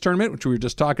Madness Tournament, which we were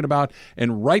just talking about.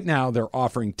 And right now they're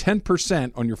offering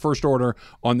 10% on your first order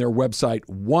on their website,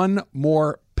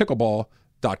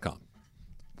 onemorepickleball.com.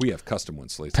 We have custom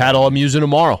ones, Slee. Paddle I'm using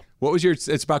tomorrow. What was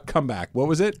it's about comeback. What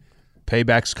was it?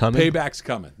 Payback's coming. Payback's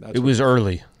coming. It was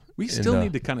early. We still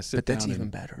need to kind of sit down even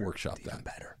and better. Workshop even that.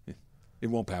 Better. It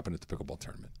won't happen at the pickleball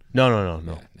tournament. No.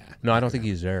 No, I don't think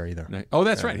he's there either. Oh,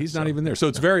 that's right. He's not even there. So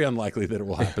it's very unlikely that it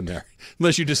will happen there.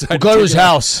 Unless you decide go to his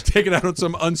house. Take it out on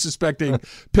some unsuspecting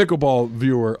pickleball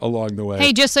viewer along the way.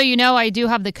 Hey, just so you know, I do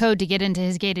have the code to get into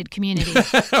his gated community.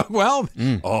 Well,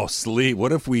 Slee,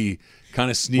 what if we kind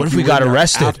of sneak What if we got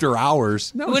arrested after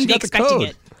hours? No, wouldn't be expecting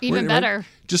it. Even better.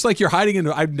 Just like you're hiding in,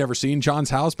 I've never seen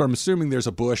John's house, but I'm assuming there's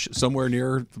a bush somewhere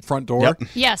near the front door. Yep.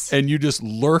 Yes. And you just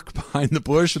lurk behind the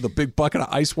bush with a big bucket of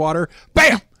ice water.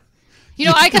 Bam! You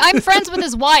know, I'm friends with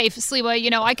his wife, Sliwa.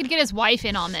 You know, I could get his wife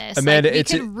in on this. Amanda, we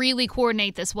could really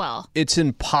coordinate this well. It's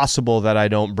impossible that I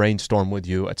don't brainstorm with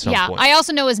you at some point. Yeah, I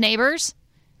also know his neighbors.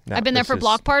 No, I've been there for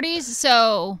block parties,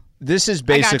 so... This is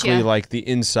basically like the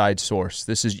inside source.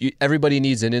 This is everybody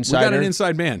needs an insider. We got an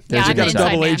inside man. Yeah, we got a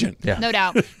double man. agent. Yeah. No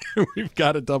doubt. We've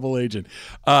got a double agent.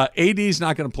 AD's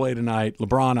not going to play tonight.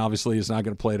 LeBron obviously is not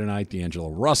going to play tonight. D'Angelo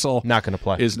Russell not going to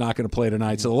play. Is not going to play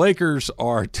tonight. So the Lakers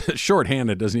are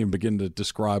shorthanded. Doesn't even begin to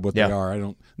describe what they are. I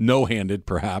don't no-handed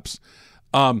perhaps.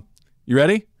 You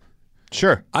ready?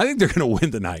 Sure. I think they're going to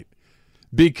win tonight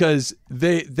because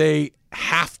they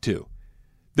have to.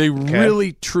 They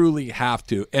really, truly have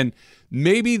to. And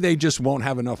maybe they just won't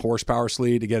have enough horsepower,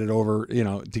 Slee, to get it over,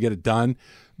 to get it done.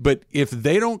 But if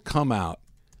they don't come out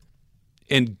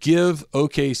and give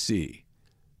OKC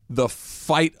the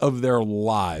fight of their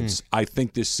lives, I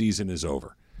think this season is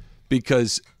over.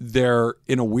 Because they're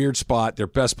in a weird spot. Their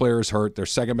best player is hurt. Their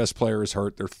second best player is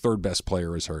hurt. Their third best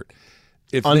player is hurt.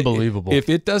 Unbelievable. If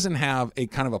it doesn't have a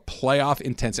kind of a playoff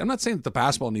intensity, I'm not saying that the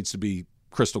basketball needs to be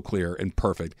crystal clear and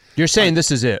perfect. You're saying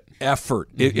this is it. Effort.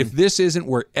 If this isn't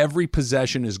where every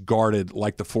possession is guarded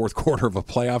like the fourth quarter of a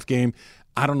playoff game,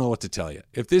 I don't know what to tell you.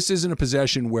 If this isn't a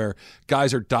possession where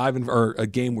guys are diving, or a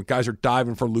game where guys are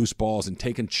diving for loose balls and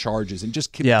taking charges and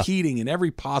just competing in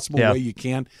every possible way you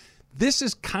can, this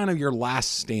is kind of your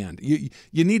last stand.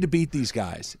 You need to beat these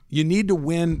guys. You need to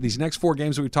win these next 4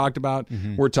 games that we talked about.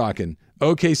 We're talking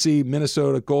OKC,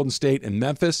 Minnesota, Golden State, and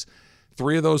Memphis.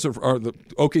 3 of those are the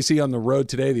OKC on the road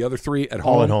today. The other 3 at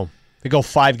home. All at home. They go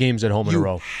 5 games at home in a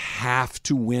row. You have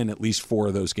to win at least 4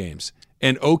 of those games.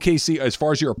 And OKC, as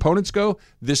far as your opponents go,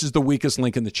 this is the weakest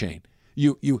link in the chain.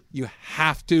 You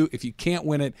have to. If you can't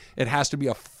win it, it has to be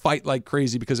a fight like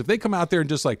crazy. Because if they come out there and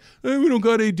just like, hey, we don't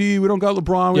got AD, we don't got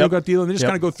LeBron, we don't got D'Lo, and they just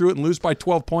kind of go through it and lose by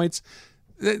 12 points,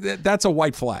 that's a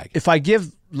white flag. If I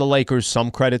give the Lakers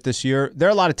some credit this year, there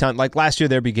are a lot of times, like last year,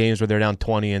 there'd be games where they're down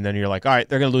 20, and then you're like, all right,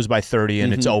 they're going to lose by 30,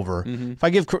 and it's over. If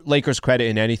I give Lakers credit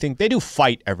in anything, they do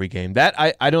fight every game. That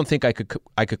I don't think I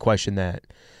could question that.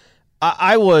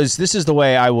 This is the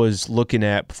way I was looking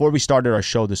at before we started our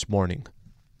show this morning.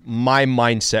 My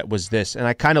mindset was this, and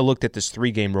I kind of looked at this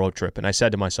 3-game road trip, and I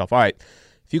said to myself, all right,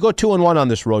 if you go 2-1 on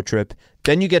this road trip,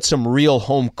 then you get some real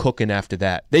home cooking after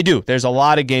that. They do. There's a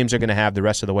lot of games they're going to have the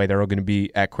rest of the way. They're all going to be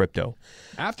at Crypto.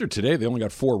 After today, they only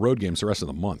got 4 road games the rest of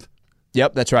the month.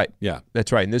 Yep, that's right. Yeah.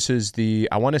 That's right. And this is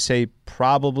I want to say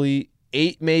probably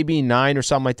 8, maybe 9 or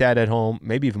something like that at home,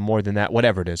 maybe even more than that,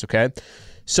 whatever it is, okay?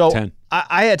 So 10.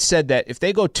 I had said that if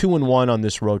they go 2-1 on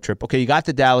this road trip, okay, you got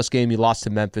the Dallas game, you lost to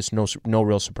Memphis, no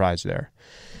real surprise there.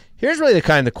 Here's really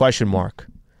the question mark.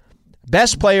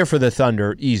 Best player for the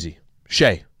Thunder, easy,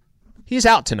 Shea. He's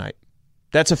out tonight.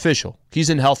 That's official. He's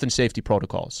in health and safety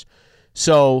protocols.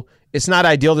 So it's not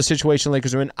ideal, the situation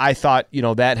Lakers are in. I thought,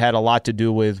 that had a lot to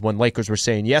do with when Lakers were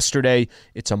saying yesterday,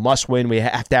 it's a must-win. We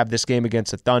have to have this game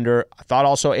against the Thunder. I thought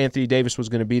also Anthony Davis was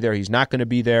going to be there. He's not going to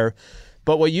be there.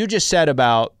 But what you just said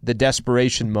about the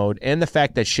desperation mode and the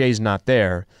fact that Shea's not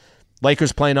there,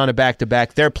 Lakers playing on a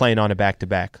back-to-back, they're playing on a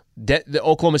back-to-back. The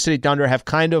Oklahoma City Thunder have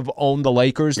kind of owned the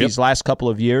Lakers these last couple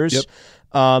of years.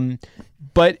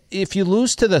 But if you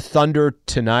lose to the Thunder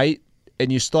tonight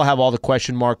and you still have all the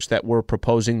question marks that we're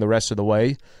proposing the rest of the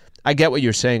way, I get what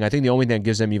you're saying. I think the only thing that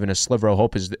gives them even a sliver of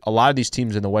hope is that a lot of these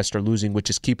teams in the West are losing, which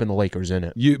is keeping the Lakers in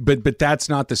it. But that's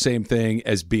not the same thing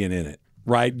as being in it.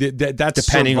 Right, that's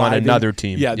depending on another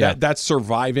team. Yeah. That's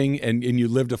surviving, and you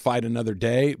live to fight another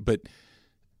day. But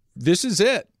this is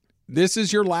it. This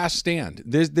is your last stand.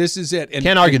 This is it.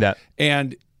 Can't argue that.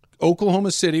 And Oklahoma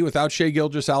City without Shai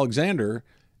Gilgeous-Alexander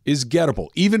is gettable.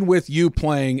 Even with you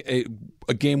playing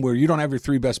a game where you don't have your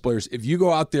 3 best players, if you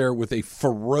go out there with a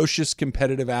ferocious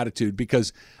competitive attitude,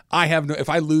 because if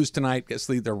I lose tonight,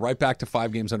 they're right back to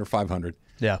 5 games under 500.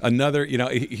 Yeah. Another,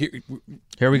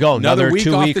 here we go. Another week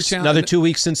 2 off weeks. the Another 2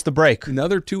 weeks since the break.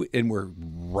 Another 2, and we're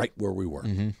right where we were.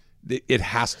 It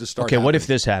has to start. Okay, happening. what if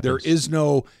this happens? There is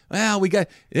no.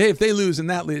 If they lose in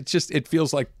that, it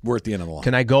feels like we're at the end of the line.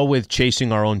 Can I go with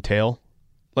chasing our own tail?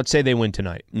 Let's say they win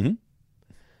tonight.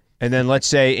 And then let's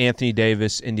say Anthony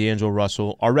Davis and D'Angelo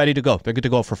Russell are ready to go. They're good to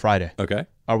go for Friday. Okay.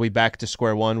 Are we back to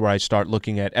square one where I start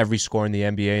looking at every score in the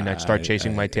NBA and I start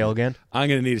chasing my tail again? I'm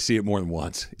going to need to see it more than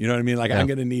once. You know what I mean? I'm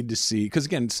going to need to see, because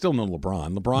again, it's still no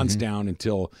LeBron. LeBron's down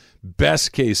until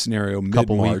best case scenario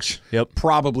mid-March. Yep.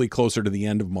 Probably closer to the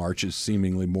end of March is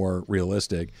seemingly more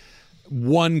realistic.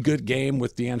 One good game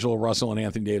with D'Angelo Russell and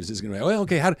Anthony Davis is going to be,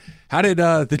 okay, how did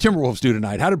the Timberwolves do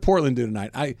tonight? How did Portland do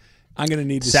tonight? I'm going to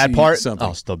need to see something.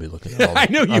 I'll still be looking at all I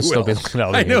know you will. Still be looking at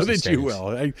all I know that you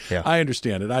will. I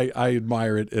understand it. I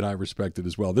admire it, and I respect it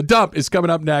as well. The Dump is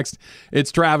coming up next.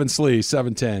 It's Travis Lee,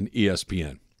 710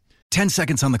 ESPN. 10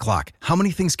 seconds on the clock. How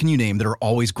many things can you name that are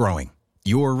always growing?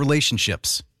 Your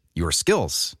relationships, your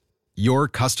skills, your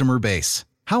customer base.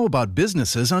 How about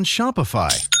businesses on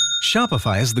Shopify?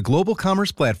 Shopify is the global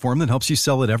commerce platform that helps you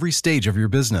sell at every stage of your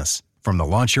business. From the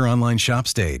launch your online shop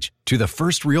stage, to the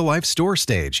first real-life store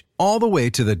stage, all the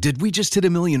way to the did we just hit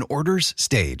 1 million orders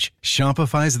stage,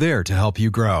 Shopify's there to help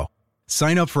you grow.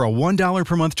 Sign up for a $1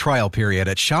 per month trial period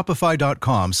at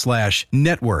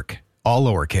shopify.com/network, all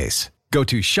lowercase. Go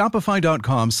to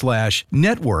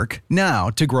shopify.com/network now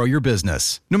to grow your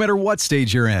business, no matter what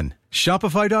stage you're in.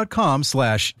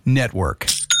 Shopify.com/network.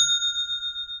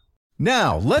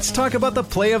 Now, let's talk about the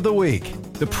play of the week.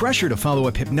 The pressure to follow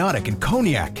up Hypnotic and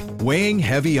Cognac, weighing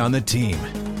heavy on the team.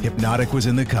 Hypnotic was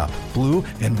in the cup, blue,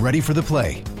 and ready for the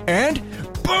play. And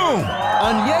boom!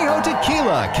 Añejo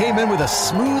Tequila came in with a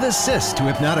smooth assist to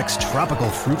Hypnotic's tropical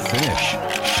fruit finish.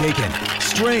 Shaken,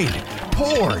 strained,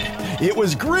 poured. It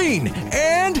was green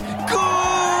and good!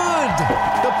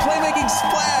 The playmaking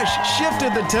splash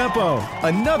shifted the tempo.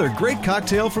 Another great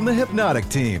cocktail from the Hypnotic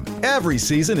team. Every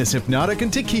season is Hypnotic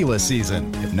and Tequila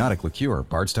season. Hypnotic Liqueur,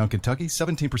 Bardstown, Kentucky,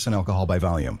 17% alcohol by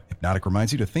volume. Hypnotic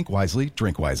reminds you to think wisely,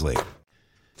 drink wisely.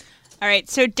 All right,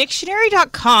 so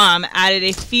dictionary.com added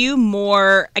a few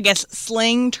more, I guess,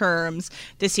 slang terms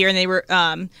this year, and they were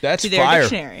That's to their fire.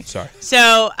 dictionary. Sorry.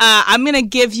 So I'm going to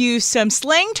give you some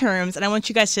slang terms, and I want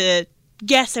you guys to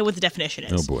guess at what the definition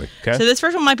is. Oh, boy. Okay. So this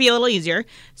first one might be a little easier.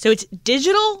 So it's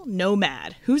digital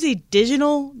nomad. Who's a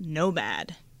digital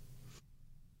nomad?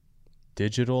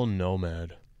 Digital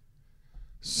nomad.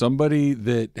 Somebody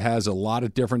that has a lot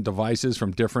of different devices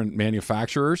from different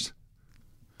manufacturers.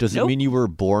 Does it mean you were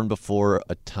born before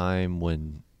a time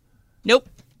when... Nope.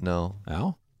 No.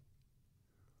 Al?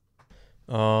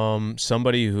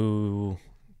 Somebody who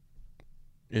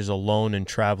is alone and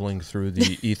traveling through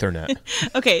the Ethernet.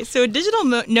 Okay, so a digital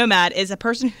nomad is a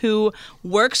person who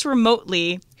works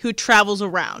remotely, who travels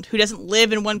around, who doesn't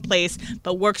live in one place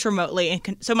but works remotely.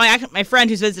 And so my friend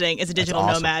who's visiting is a digital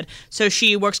nomad. So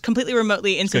she works completely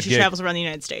remotely, and so she travels around the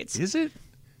United States. Is it?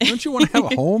 Don't you want to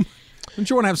have a home? Don't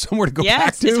you want to have somewhere to go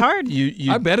back to? It's hard.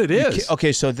 I bet it is.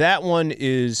 Okay, so that one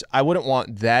is, I wouldn't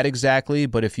want that exactly,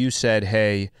 but if you said,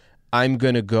 hey, I'm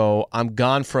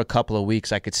gone for a couple of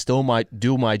weeks, I could still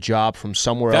do my job from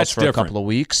somewhere else for a couple of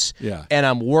weeks. Yeah. And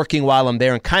I'm working while I'm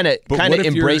there and kind of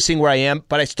embracing where I am,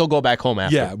 but I still go back home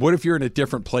after. Yeah, what if you're in a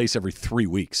different place every 3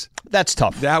 weeks? That's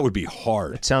tough. That would be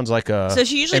hard. It sounds like a So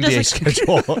she usually NBA does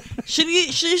schedule. she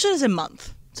usually does a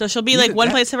month. So she'll be like one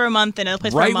place for a month and another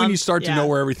place for a Right month. when you start to know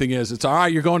where everything is, it's all right,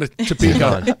 you're going to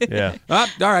Topeka. Yeah. All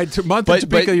right, month in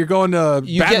Topeka, you're going to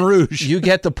Baton Rouge. You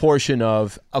get the portion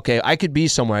of, okay, I could be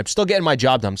somewhere. I'm still getting my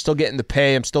job done. I'm still getting the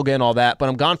pay. I'm still getting all that. But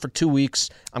I'm gone for 2 weeks.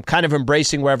 I'm kind of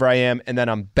embracing wherever I am, and then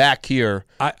I'm back here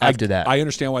after that. I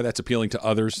understand why that's appealing to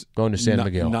others. Going to San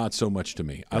Miguel. Not so much to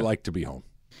me. I like to be home.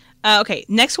 Okay,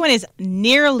 next one is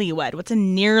nearly wed. What's a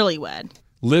nearly wed?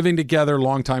 Living together,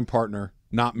 longtime partner,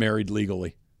 not married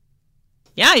legally.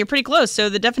 Yeah, you're pretty close. So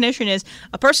the definition is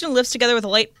a person who lives together with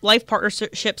a life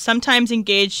partnership, sometimes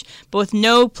engaged, but with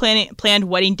no planned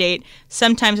wedding date,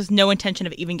 sometimes with no intention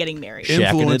of even getting married.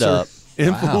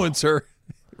 Influencer.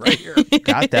 Right here.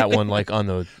 Got that one like on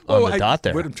the dot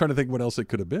there. I'm trying to think what else it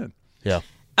could have been. Yeah.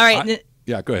 All right.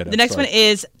 Yeah, go ahead. The next one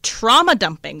is trauma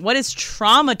dumping. What is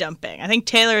trauma dumping? I think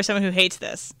Taylor is someone who hates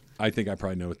this. I think I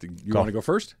probably know what you want to go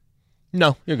first?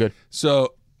 No, you're good.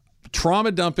 So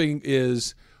trauma dumping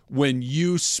is when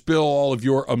you spill all of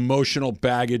your emotional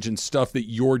baggage and stuff that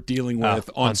you're dealing with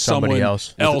on somebody someone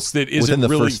else that isn't within the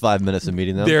really, first 5 minutes of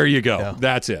meeting them. There you go.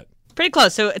 That's it. Pretty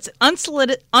close. So it's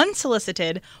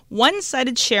unsolicited,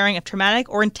 one-sided sharing of traumatic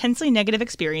or intensely negative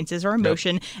experiences or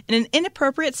emotion in an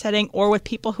inappropriate setting or with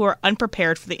people who are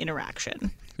unprepared for the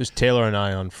interaction. It was Taylor and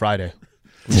I on Friday.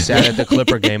 We sat at the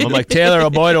Clipper game. I'm like, Taylor,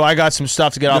 oh boy, do I got some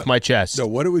stuff to get off my chest. No,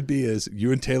 what it would be is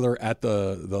you and Taylor at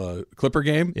the Clipper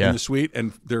game in the suite,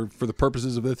 and there, for the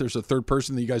purposes of this, there's a third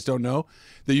person that you guys don't know,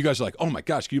 that you guys are like, oh my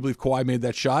gosh, can you believe Kawhi made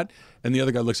that shot? And the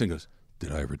other guy looks and goes,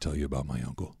 did I ever tell you about my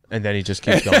uncle? And then he just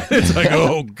keeps going. It's like,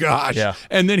 oh gosh. Yeah.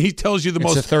 And then he tells you the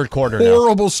most third quarter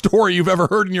horrible story you've ever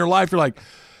heard in your life. You're like,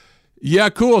 yeah,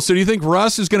 cool. So do you think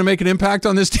Russ is going to make an impact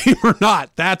on this team or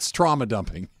not? That's trauma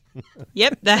dumping.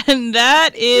 Yep,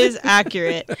 that is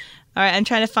accurate. All right, I'm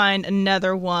trying to find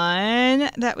another one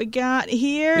that we got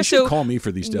here. You should call me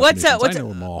for these definitions. I know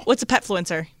them all. What's a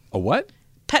petfluencer? A what?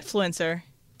 Petfluencer.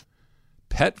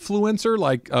 Petfluencer?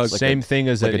 Like same thing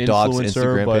as like an a dog's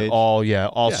influencer, Instagram but page?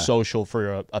 all social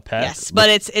for a pet. Yes, but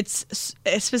it's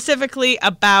specifically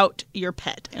about your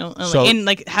pet, and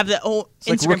like have the whole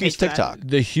Instagram Rookie's page for that. TikTok.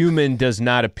 The human does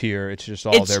not appear. It's just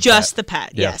all It's their just pet. the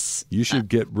pet. Yeah. Yes. You should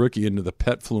get Rookie into the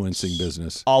petfluencing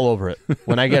business. All over it.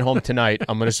 When I get home tonight,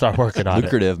 I'm going to start working on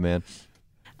Lucrative, man.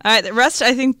 All right, the rest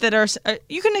I think that are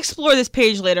you can explore this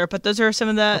page later, but those are some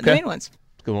of the main ones.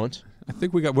 Good ones. I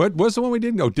think we got, what was the one we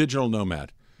didn't go? Digital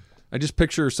nomad. I just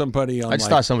picture somebody on I just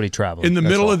thought somebody traveling. in the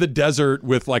middle of the desert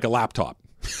with like a laptop.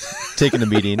 Taking a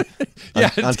meeting on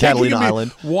taking Catalina a meeting,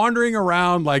 Island. wandering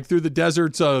around like through the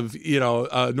deserts of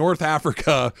North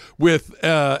Africa with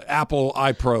Apple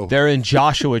iPro. They're in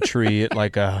Joshua Tree at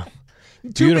like a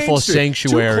beautiful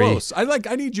sanctuary. Too close.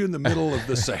 I need you in the middle of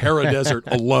the Sahara Desert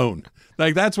alone.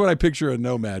 Like that's what I picture a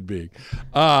nomad being.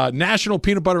 National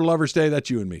Peanut Butter Lovers Day. That's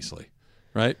you and me, Slee.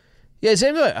 Right? Yeah,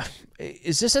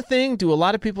 is this a thing? Do a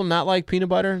lot of people not like peanut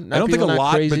butter? I don't think a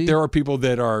lot, crazy? but there are people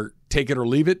that are take it or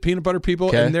leave it peanut butter people,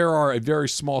 Okay. and there are a very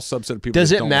small subset of people. Does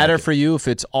that it don't matter like for you if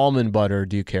it's almond butter?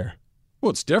 Do you care? Well,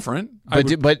 it's different.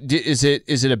 But is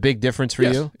it a big difference for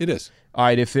yes, you? It is. All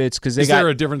right, if it's because is there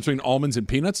a difference between almonds and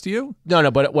peanuts to you?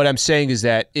 No. But what I'm saying is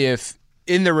that if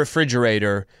in the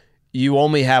refrigerator you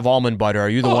only have almond butter, are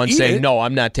you the one saying no?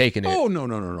 I'm not taking it. Oh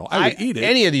no. I would eat it.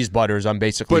 Any of these butters, I'm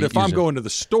basically. But if I'm going to the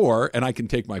store and I can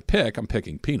take my pick, I'm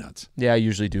picking peanuts. Yeah, I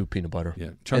usually do peanut butter. Yeah,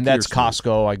 and that's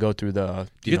Costco. I go through the.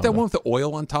 You get that one with the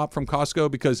oil on top from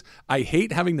Costco because I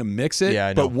hate having to mix it. Yeah, I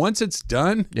know. But once it's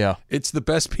done, it's the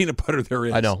best peanut butter there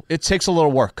is. I know it takes a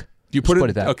little work. Do you put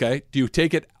it that? Okay. Do you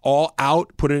take it all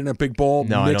out, put it in a big bowl,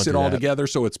 no, mix it all together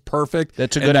so it's perfect?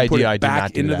 That's a good idea. Put it I do back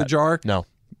not do into that. the jar. No.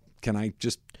 Can I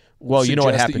just? Well, you know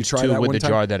what happens too with the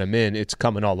time? jar that I'm in. It's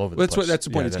coming all over the place. That's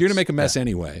the point. You're going to make a mess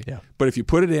anyway. Yeah. But if you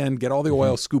put it in, get all the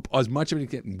oil, scoop as much of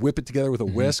it, and whip it together with a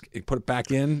whisk, and put it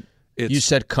back in. It's you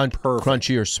said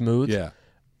crunchy or smooth? Yeah.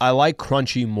 I like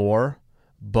crunchy more,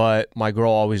 but my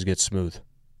girl always gets smooth.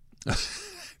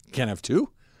 Can't have two?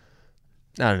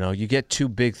 I don't know. You get two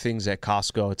big things at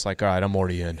Costco. It's like, all right, I'm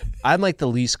already in. I'm like the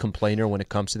least complainer when it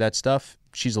comes to that stuff.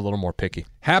 She's a little more picky.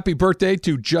 Happy birthday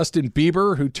to Justin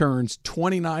Bieber, who turns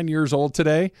 29 years old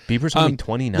today. Bieber's only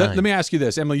 29. Let me ask you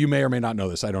this. Emily, you may or may not know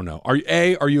this. I don't know. Are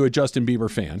you a Justin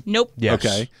Bieber fan? Nope. Yes.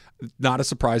 Okay. Not a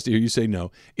surprise to hear you say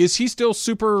no. Is he still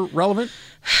super relevant?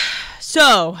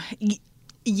 So,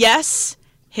 yes,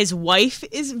 his wife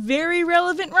is very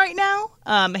relevant right now.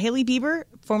 Hailey Bieber,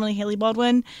 formerly Hailey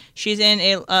Baldwin. She's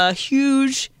in a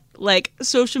huge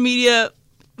social media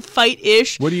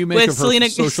fight-ish what do you make with of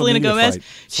her Selena Gomez. Fight?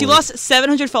 She lost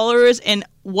 700 followers in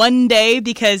one day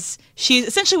because she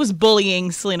essentially was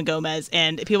bullying Selena Gomez,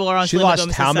 and people are on She Selena lost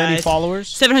Gomez's how many side. followers?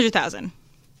 700,000.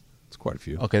 It's quite a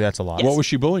few. Okay, that's a lot. What was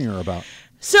she bullying her about?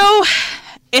 So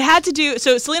it had to do.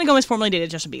 So Selena Gomez formerly dated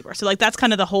Justin Bieber. So that's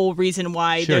kind of the whole reason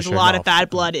why there's a lot of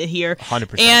bad blood in here.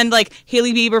 100%. And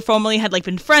Hailey Bieber formerly had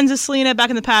been friends with Selena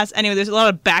back in the past. Anyway, there's a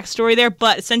lot of backstory there.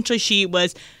 But essentially, she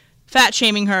was fat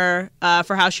shaming her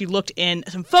for how she looked in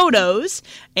some photos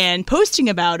and posting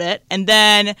about it, and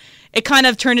then it kind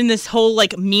of turned into this whole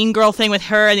mean girl thing with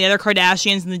her and the other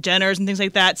Kardashians and the Jenners and things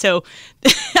like that. So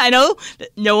I know that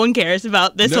no one cares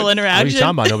about this whole interaction. What are you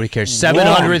talking about? Nobody cares.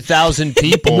 700,000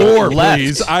 people More, left.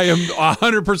 please. I am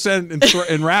 100%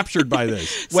 enraptured by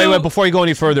this. Wait, before you go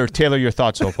any further, Taylor, your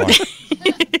thoughts so far.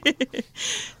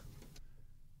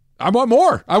 I want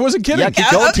more. I wasn't kidding. Yeah, keep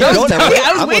going.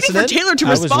 I was waiting for Taylor to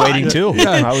respond. I was waiting too.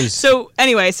 Yeah. So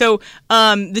anyway,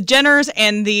 the Jenners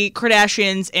and the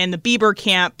Kardashians and the Bieber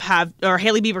camp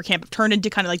Hailey Bieber camp have turned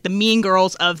into kind of the mean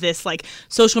girls of this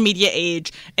social media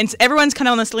age, and so everyone's kind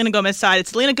of on the Selena Gomez side. It's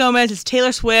Selena Gomez, it's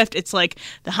Taylor Swift, it's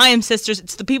the Haim sisters,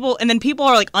 it's the people, and then people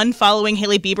are unfollowing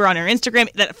Hailey Bieber on her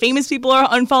Instagram. That famous people are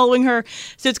unfollowing her.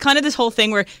 So it's kind of this whole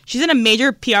thing where she's in a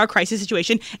major PR crisis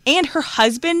situation, and her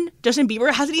husband Justin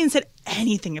Bieber hasn't even said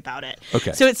anything about it.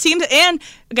 Okay. So it seems, and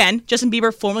again, Justin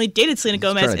Bieber formerly dated Selena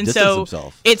Gomez, and so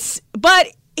himself. but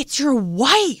it's your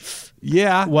wife.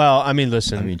 Yeah. Well, I mean,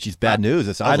 listen. I mean, she's bad news.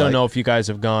 It sounds I don't like. know if you guys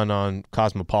have gone on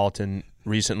Cosmopolitan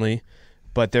recently,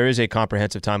 but there is a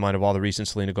comprehensive timeline of all the recent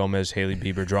Selena Gomez, Hailey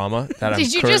Bieber drama that I'm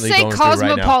Did you currently just say going through right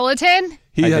now. Cosmopolitan?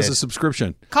 He I has did. a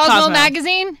subscription. Cosmo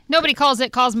magazine? Nobody calls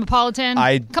it Cosmopolitan. Come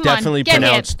on, definitely get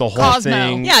pronounced it. the whole Cosmo.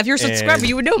 thing. Yeah, if you're a subscriber,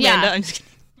 you would know, Yeah. Amanda. I'm just kidding.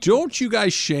 Don't you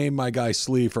guys shame my guy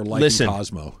Slee for liking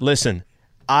Cosmo? Listen,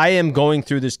 I am going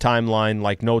through this timeline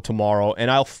like no tomorrow,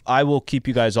 and I will keep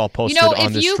you guys all posted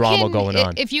on this drama going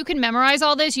on. If you can memorize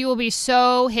all this, you will be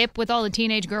so hip with all the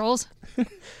teenage girls.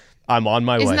 I'm on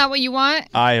my way. Isn't that what you want?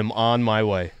 I am on my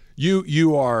way.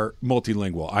 You are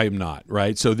multilingual. I am not,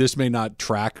 right? So this may not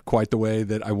track quite the way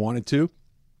that I wanted to.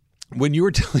 When you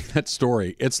were telling that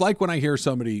story, it's like when I hear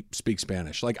somebody speak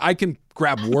Spanish. I can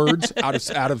grab words out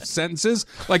of sentences.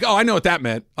 I know what that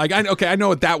meant. I know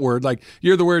what that word.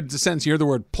 You're the word, the sentence, you're the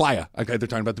word playa. Okay, they're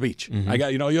talking about the beach. Mm-hmm. I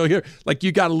got, you'll hear,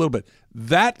 you got a little bit.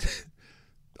 That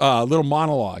little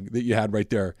monologue that you had right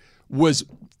there was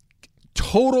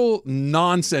total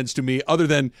nonsense to me, other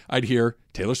than I'd hear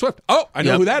Taylor Swift. Oh, I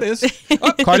know who that is.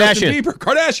 Oh, Justin Bieber,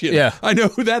 Kardashian. Yeah. I know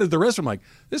who that is. The rest of them,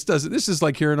 this is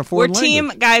like hearing a foreign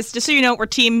language. Guys, just so you know, we're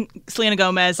team Selena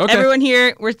Gomez. Okay. Everyone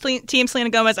here, we're team Selena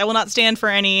Gomez. I will not stand for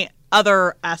any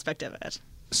other aspect of it.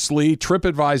 Slee,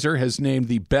 TripAdvisor has named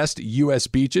the best U.S.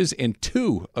 beaches, and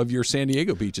 2 of your San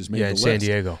Diego beaches made the list. San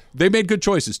Diego. They made good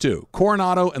choices, too.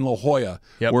 Coronado and La Jolla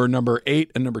were number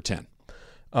 8 and number 10.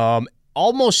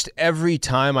 Almost every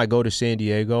time I go to San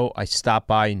Diego, I stop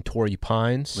by in Torrey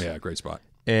Pines. Yeah, great spot.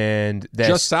 And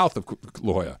just south of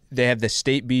La Jolla. They have the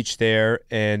state beach there,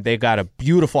 and they got a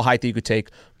beautiful hike that you could take.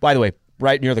 By the way,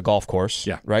 right near the golf course.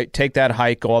 Yeah. Right? Take that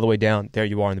hike, go all the way down. There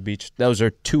you are on the beach. Those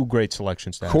are 2 great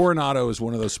selections there. Coronado is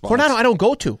one of those spots. Coronado, I don't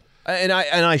go to. And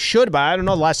I should, but I don't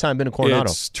know the last time I've been to Coronado.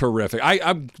 It's terrific.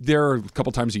 I'm there a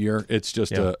couple times a year. It's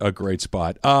just a great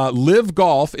spot. Live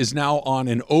Golf is now on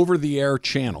an over-the-air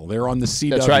channel. They're on the CW.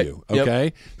 That's right. Okay,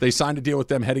 Yep. They signed a deal with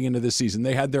them heading into this season.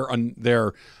 They had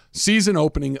their season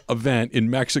opening event in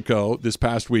Mexico this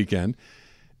past weekend,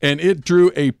 and it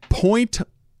drew a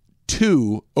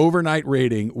 0.2 overnight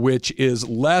rating, which is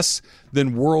less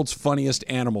than World's Funniest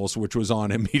Animals, which was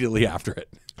on immediately after it.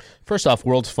 First off,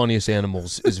 World's Funniest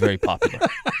Animals is very popular.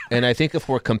 And I think if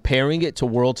we're comparing it to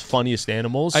World's Funniest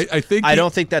Animals, I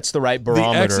don't think that's the right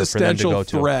barometer for them to go to. The existential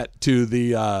threat to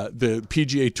the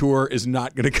PGA Tour is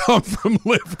not going to come from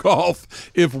Live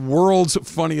Golf if World's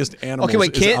Funniest Animals Okay,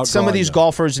 wait, can't some of these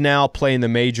golfers now play in the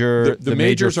major? The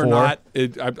majors major are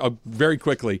four? not, very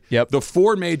quickly, Yep. the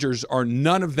 4 majors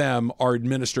none of them are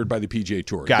administered by the PGA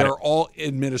Tour. They're all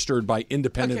administered by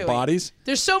independent bodies.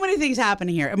 There's so many things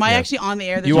happening here. Am I actually on the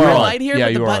air? There's You a are on. light here, Yeah,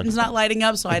 but the you are button's on. not lighting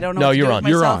up, so I don't know No, what to you're do on. with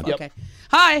You're myself. on. Yep. Okay.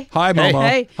 Hi. Hi, Momo.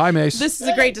 Hey. Hi, Mace. This is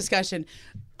a great discussion.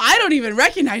 I don't even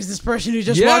recognize this person who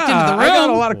just Yeah, walked into the room. I got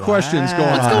a lot of questions going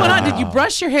on. What's going on? Did you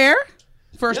brush your hair?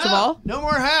 First of all, no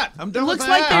more hat. I'm done with looks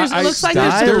my like hat. there's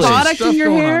there's product in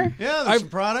your hair. Yeah, there's some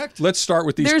product. Let's start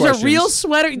with these There's questions. a real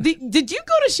sweater. Did you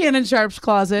go to Shannon Sharp's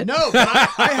closet? No, but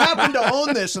I happen to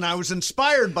own this, and I was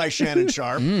inspired by Shannon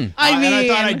Sharp. I and I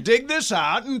thought mean- I'd dig this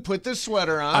out and put this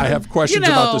sweater on. I have questions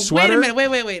about the sweater. Wait a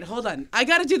minute. Wait. Hold on. I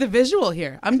got to do the visual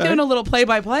here. I'm doing a little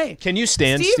play-by-play. Can you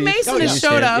stand, Steve Mason has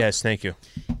showed up. Yes, thank you.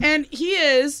 And he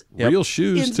is Real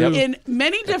shoes, in, too. in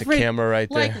many Got the different camera right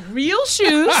there. like real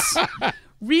shoes,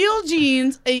 real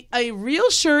jeans, a real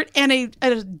shirt, and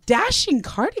a dashing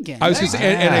cardigan. I was going to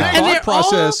say, and a And thought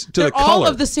process to they're the color. all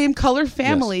of the same color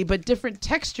family, but different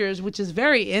textures, which is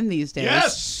very in these days.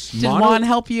 Yes. Did Juan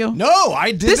help you? No,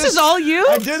 I did This is all you?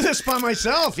 I did this by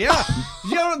myself, yeah.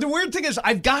 The weird thing is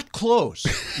I've got clothes.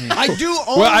 I do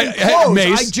own Well, clothes.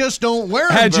 Mace, I just don't wear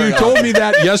them Had you very told often. me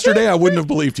that yesterday, I wouldn't have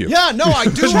believed you. Yeah, no, I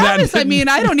do. Travis, I mean,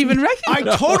 I don't even recognize.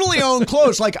 I totally own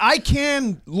clothes. Like, I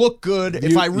can look good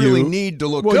if I really need to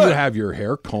look well, good. you have your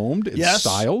hair combed and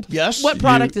styled. Yes. What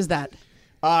product is that?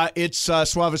 It's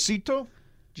Suavecito.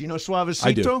 Do you know Suavecito?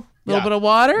 I do. Little bit of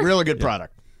water? Really good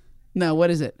product. No, what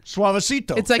is it?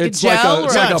 Suavecito. It's like a gel or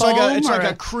a foam it's or like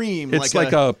a cream. It's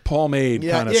like a pomade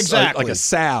Yeah, kind of, exactly. like a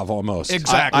salve almost.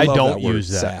 Exactly. I I love don't that word, use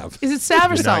that. Salve. Is it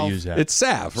salve or Do not salve? use that. It's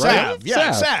salve, right? Salve,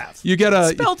 yeah, salve. You get a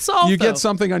spelled salve, you though. get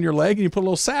something on your leg and you put a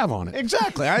little salve on it.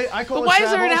 Exactly. I call But it why is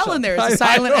salve there an L also. in there? It's a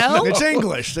silent L? It's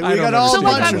English. We I got don't all So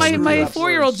understand like that. my bunches of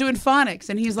 4-year-old's doing phonics,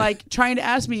 and he's like trying to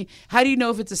ask me, how do you know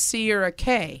if it's a C or a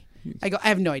K? I go, I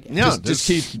have no idea. No, Just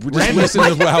listen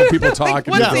to how people talk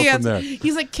and What's go the from answer? there.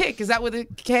 He's like, kick. Is that with a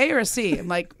K or a C? I'm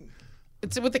like,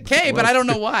 it's with a K, but I don't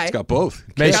know why. It's got both.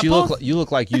 Mace, Got you both?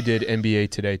 look like you did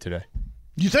NBA today.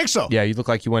 You think so? Yeah, you look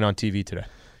like you went on TV today.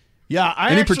 Yeah.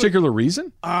 Any particular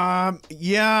reason?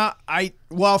 Yeah.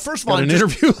 Well, first of all, Got an just-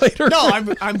 interview later? No,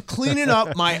 I'm cleaning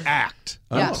up my act.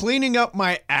 Yeah. I'm cleaning up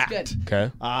my act. Good.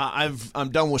 Okay. I'm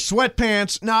done with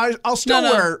sweatpants. Now I'll still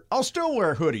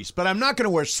wear hoodies, but I'm not going to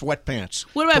wear sweatpants.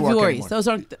 What about to work Vuoris? anymore. Those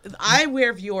aren't. I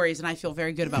wear Vuoris, and I feel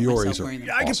very good about Vuoris myself are- wearing them.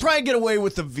 I can probably get away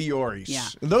with the Vuoris. Yeah.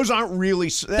 Those aren't really.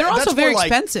 They're also that's very more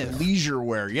like expensive. leisure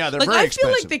wear. Yeah, they're Like very I feel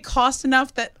expensive. like they cost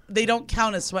enough that they don't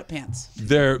count as sweatpants.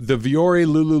 They're the Viore,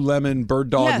 Lululemon, Bird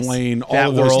Dog Yes. Lane, all That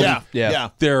of those. world. things, Yeah.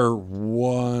 They're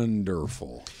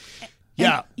wonderful.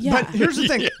 Yeah, yeah. but here's the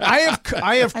thing. I have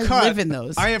I cut. live in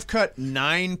those. I have cut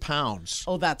 9 pounds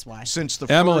Oh, that's why. since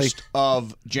the Emily. 1st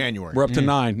of January. We're up to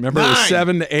 9. Remember, it was 9.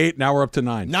 7 to 8. Now we're up to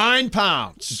 9. 9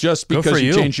 pounds. Just Good because for you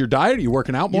you. changed your diet? Are you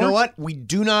working out more? You know what? We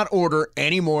do not order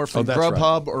any more from that's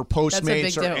Grubhub or That's a Postmates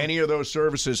big or deal. any of those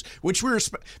services, which we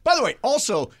respect. By the way,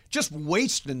 also just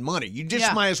wasting money. You just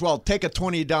Yeah. might as well take a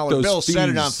 $20 Those bill, set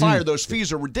it on fees. fire. Those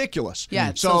fees are ridiculous. Yeah,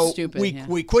 it's so stupid, we yeah.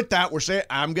 we quit that. We're saying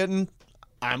I'm getting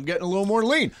a little more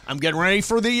lean. I'm getting ready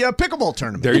for the pickleball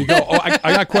tournament. There you go. Oh,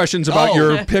 I got questions about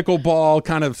your pickleball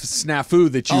kind of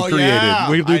snafu that you Oh, created. yeah,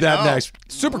 We'll do I that know. next.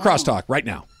 Super Crosstalk right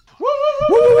now.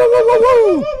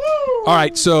 All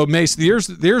right, so Mace, here's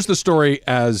the story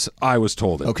as I was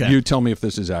told it. Okay. You tell me if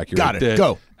this is accurate. Got it. That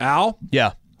Go. Al,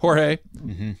 Yeah. Jorge,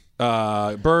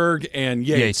 Berg, and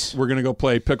Yates. Yates. We're going to go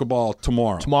play pickleball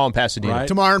tomorrow. Tomorrow in Pasadena. Right.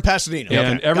 Tomorrow in Pasadena.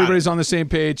 And Okay, everybody's on the same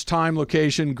page, time,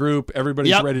 location, group,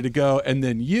 everybody's Yep. ready to go. And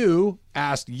then you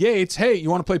asked Yates, hey, you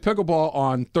want to play pickleball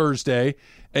on Thursday?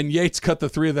 And Yates cut the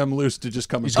 3 of them loose to just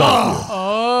come and play with you.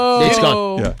 Oh, Yates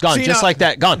gone. Gone. See, just now, like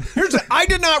that. Gone. I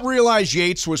did not realize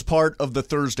Yates was part of the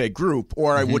Thursday group,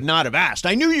 or I would not have asked.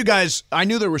 I knew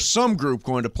there was some group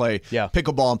going to play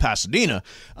pickleball in Pasadena,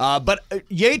 but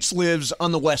Yates lives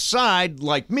on the west side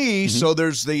like me, so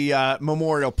there's the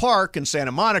Memorial Park in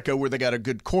Santa Monica where they got a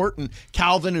good court, and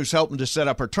Calvin, who's helping to set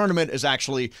up our tournament, is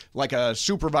actually like a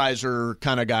supervisor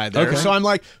kind of guy there. Okay. So I'm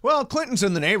like, well, Clinton's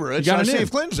in the neighborhood, so I see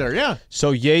if Clinton's there, yeah.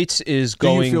 So Yates is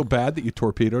going... Do you feel bad that you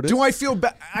torpedoed it? Do I feel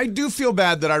bad? I do feel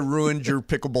bad that I ruined your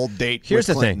pickleball date. Here's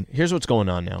with the Clinton. thing. Here's what's going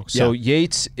on now. So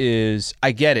Yates is...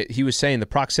 I get it. He was saying the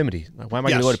proximity. Why am I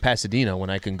going to go to Pasadena when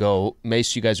I can go...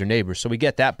 Mace, you guys are neighbors, so we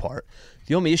get that part.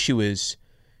 The only issue is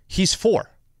he's 4.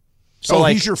 So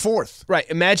he's your 4th. Right.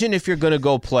 Imagine if you're going to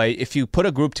go play... If you put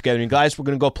a group together and guys, we're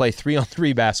going to go play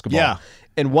 3-on-3 basketball. Yeah.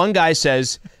 And one guy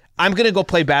says... I'm going to go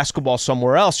play basketball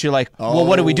somewhere else. You're like, well,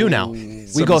 what do we do now? We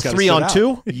go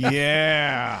 3-on-2?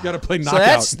 Yeah. You got to play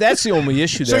knockout. So that's the only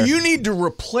issue So there. you need to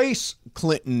replace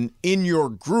Clinton in your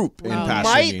group in Pasadena.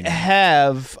 Might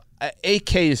have...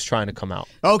 AK is trying to come out.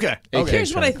 Okay.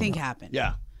 Here's what I think happened.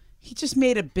 Yeah. He just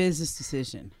made a business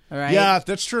decision. All right. Yeah,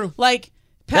 that's true. Like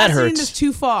That Pasadena's hurts.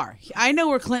 too far. I know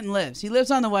where Clinton lives. He lives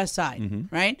on the west side,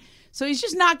 right? So he's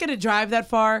just not going to drive that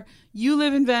far. You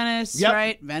live in Venice,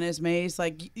 right? Venice, Mace.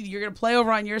 Like, you're going to play over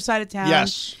on your side of town.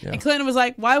 Yes. And Clinton was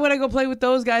like, why would I go play with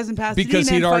those guys in Pasadena? Because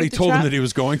he'd and already fight the told him traffic? that he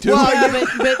was going to. Well, yeah,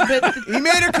 but He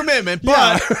made a commitment,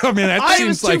 but I mean, that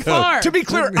seems was like too far. to be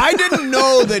clear, I didn't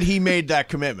know that he made that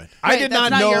commitment. I Right, did that's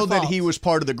not not your know that fault. he was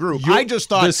part of the group. I just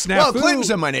thought, well, Clinton's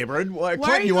in my neighborhood. Well, Why are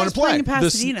Clinton, you guys want to play? playing in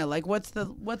Pasadena? Like, what's the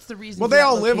reason? Well, for they that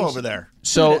all live location? over there.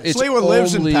 So it's Sliwa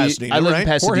lives in only- Pasadena, I live right? in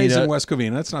Pasadena. Jorge's in West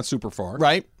Covina. That's not super far.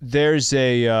 Right.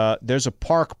 There's a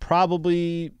park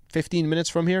probably 15 minutes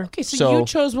from here. Okay, so you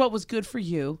chose what was good for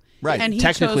you, Right. And he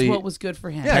Technically- chose what was good for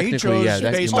him. Yeah, he Technically, chose yeah,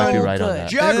 that- based you might be on right on that.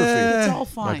 geography. It's all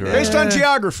fine. Might be right. Based on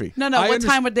geography. No, I what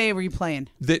time of day were you playing?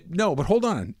 No, but hold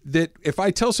on. That if I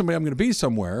tell somebody I'm going to be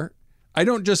somewhere, I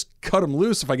don't just cut them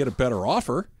loose if I get a better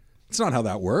offer. That's not how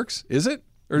that works, is it?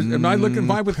 Or am I looking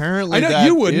fine with? Apparently I know that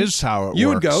you wouldn't. is how it you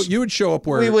would works. go. You would show up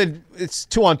where We would. It's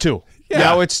 2-on-2. Yeah.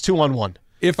 Now it's 2-on-1.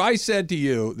 If I said to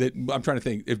you that I'm trying to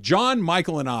think, if John,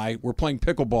 Michael, and I were playing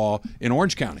pickleball in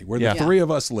Orange County, where the three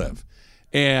of us live,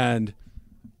 and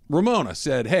Ramona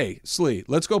said, "Hey, Slee,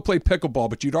 let's go play pickleball,"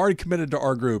 but you'd already committed to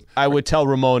our group. I would tell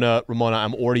Ramona,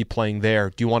 I'm already playing there.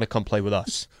 Do you want to come play with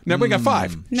us? Now we got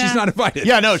 5. Nah. She's not invited.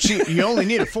 Yeah, no, you only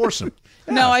need a foursome.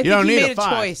 No, I You think don't he need made a a 5.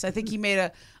 choice. I think he made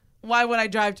a. Why would I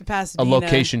drive to Pasadena?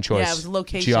 location choice. Yeah, it was a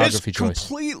location. Geography It's choice.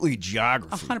 completely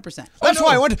geography. 100%. That's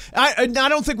why I went. I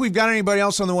don't think we've got anybody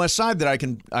else on the west side that I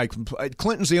can.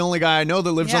 Clinton's the only guy I know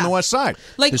that lives on Yeah. the west side.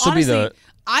 Like, This will be honestly, the-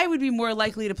 I would be more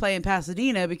likely to play in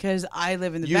Pasadena because I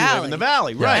live in the You valley. live in the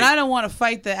valley, right? And I don't want to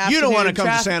fight the afternoon You don't want to come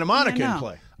traffic. to Santa Monica No. and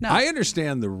play. No. I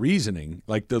understand the reasoning,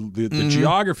 like the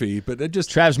geography, but it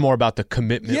just Trav's more about the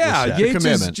commitment. yeah. with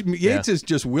that. Yates is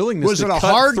just willingness. Was to it a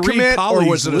cut hard 3 commit or colleagues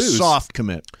was it a loose. soft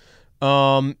commit?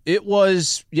 It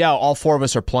was, all 4 of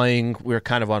us are playing. We're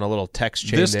kind of on a little text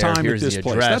chain This there. time at Here's this the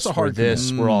place. address. That's a hard We're this.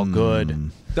 commit. We're all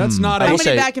good. That's not. I How will many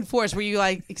say- back and forths were you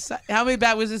like? How many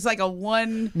back was this? Like a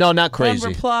one? No, not crazy. One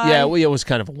reply. Yeah, it was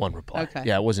kind of a 1 reply. Okay.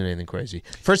 Yeah, it wasn't anything crazy.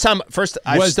 First,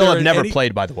 I Was still there have at never any-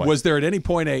 played, by the way. Was there at any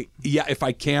point if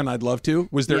I can, I'd love to?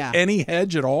 Was there Yeah. any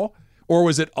hedge at all, or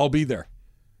was it I'll be there?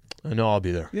 No, I'll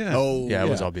be there. Yeah. Oh, Yeah, it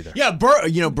was I'll be there. Yeah,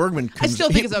 Bergman. I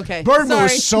still think it's okay. Bergman Sorry.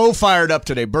 was so fired up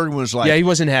today. Bergman was like, Yeah, he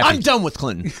wasn't happy. I'm done with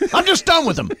Clinton. I'm just done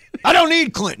with him. I don't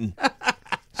need Clinton.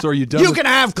 So are you done? You with, can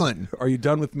have Clinton. Are you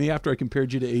done with me after I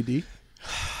compared you to AD?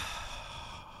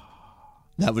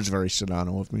 That was very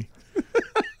Sedano of me.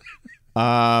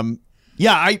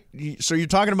 Yeah, so you're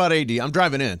talking about AD. I'm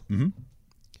driving in. Mm-hmm.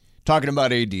 Talking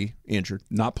about AD, injured.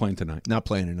 Not playing tonight. Not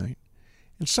playing tonight.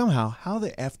 And somehow, how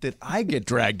the F did I get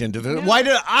dragged into this? Why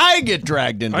did I get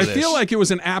dragged into I this? feel like it was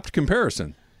an apt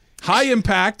comparison. High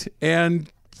impact and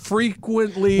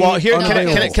frequently. Well, here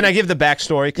unavailable. can I give the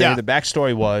backstory? Yeah. The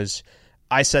backstory was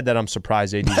I said that I'm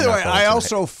surprised AD. By the way, I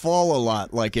also fall a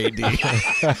lot and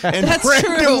That's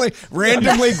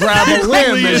randomly grab a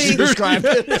limb as you described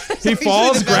it. He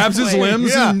falls, the best grabs his player.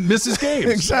 limbs, Yeah. and misses games.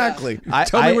 Exactly.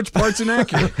 Tell me which part's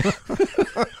inaccurate.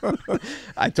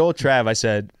 I told Trav, I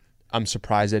said, I'm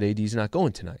surprised that AD's not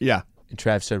going tonight. Yeah. And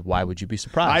Trav said, why would you be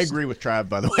surprised? I agree with Trav,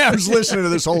 by the way. I was listening to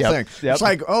this whole thing. Yep. It's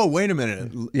like, oh, wait a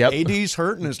minute. Yep. AD's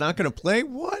hurt and is not going to play?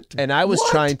 What? And I was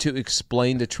What? trying to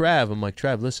explain to Trav, I'm like,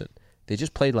 Trav, listen, they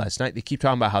just played last night. They keep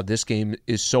talking about how this game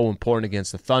is so important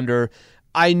against the Thunder.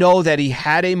 I know that he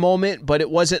had a moment, but it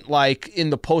wasn't like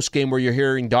in the post game where you're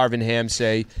hearing Darvin Ham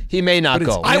say he may not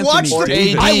go. I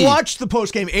watched the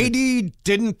post game. AD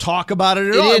didn't talk about it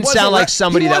at all. It didn't sound like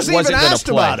somebody that wasn't going to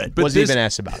play. About it. Wasn't even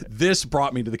asked about it. This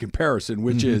brought me to the comparison,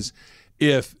 which is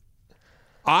if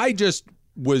I just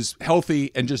was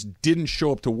healthy and just didn't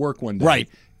show up to work one day,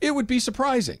 it would be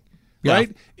surprising. Yeah.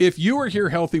 Right? If you were here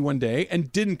healthy one day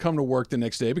and didn't come to work the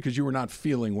next day because you were not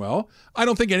feeling well, I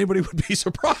don't think anybody would be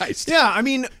surprised. Yeah, I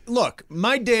mean, look,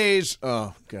 my days.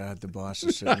 Oh God, the boss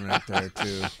is sitting right there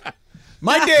too.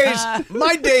 My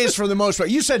days for the most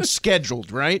part. You said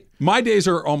scheduled, right? My days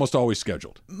are almost always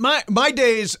scheduled. My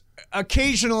days.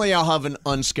 Occasionally, I'll have an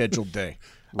unscheduled day.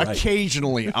 Right.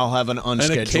 Occasionally, I'll have an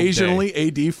unscheduled and occasionally,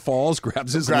 day. AD falls,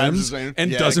 grabs his limbs, and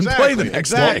doesn't play the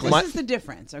next day. This is the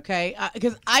difference, okay?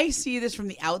 Because I see this from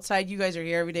the outside. You guys are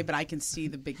here every day, but I can see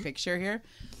the big picture here.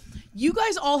 You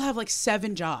guys all have like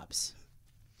 7 jobs,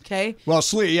 okay? Well,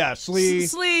 Slee.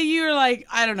 Slee, you're like,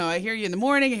 I don't know. I hear you in the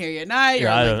morning. I hear you at night.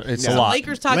 It's a lot.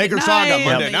 Lakers talk Lakers at talk night. on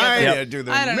Monday night. I Do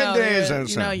the don't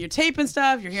middays. know. You're taping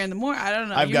stuff. You're here in the morning. I don't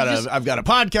know. I've got a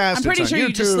podcast. I'm pretty it's sure on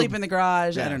you just YouTube. sleep in the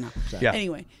garage. I don't know. Yeah.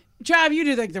 Anyway. Trav, you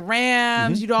do like the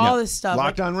Rams, you do all this stuff.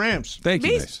 Locked on Rams. Thank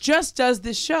you, Mace just does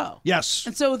this show. Yes.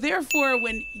 And so therefore,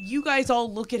 when you guys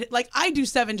all look at it, like I do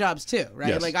 7 jobs too, right?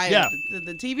 Yes. Like I have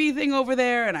the TV thing over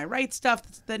there, and I write stuff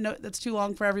that's too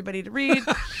long for everybody to read.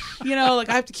 Like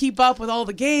I have to keep up with all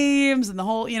the games and the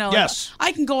whole, Yes. Like,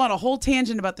 I can go on a whole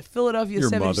tangent about the Philadelphia Your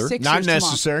 76ers. mother. Not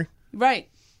necessary. Right.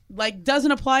 Like,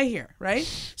 doesn't apply here, right?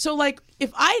 So, like, if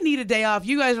I need a day off,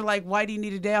 you guys are like, why do you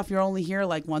need a day off? You're only here,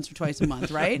 like, once or twice a month,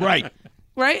 right? Right.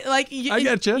 Right? Like, I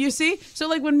get you. You see? So,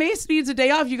 like, when Mace needs a day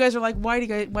off, you guys are like, why do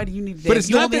you need a day But off? it's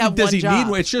You not only that have does one he job.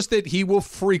 need one. It's just that he will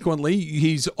frequently,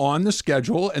 he's on the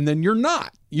schedule, and then you're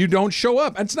not. You don't show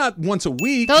up. It's not once a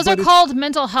week. Those are but called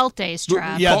mental health days,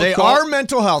 Trav. Yeah, they are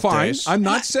mental health fine. days. I'm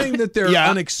not saying that they're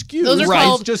unexcused. Those are right.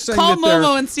 called, Just saying call that they're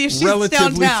Momo and see if she's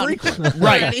relatively downtown. frequent.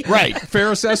 Right.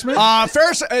 Fair assessment?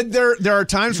 There are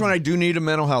times when I do need a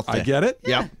mental health day. I get it.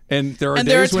 Yeah. And there are And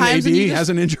there days are when times AD when you has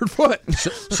an injured foot.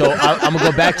 So I'm going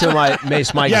to go back to my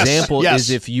Yes, example yes. is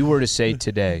if you were to say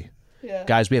today,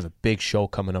 guys, we have a big show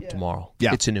coming up tomorrow.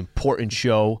 Yeah. It's an important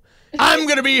show. I'm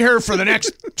going to be here for the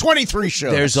next 23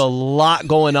 shows. There's a lot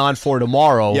going on for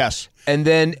tomorrow. Yes. And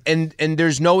then and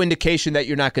there's no indication that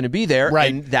you're not going to be there.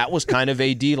 Right. And that was kind of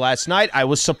AD last night. I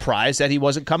was surprised that he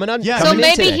wasn't coming on. Yeah. So coming in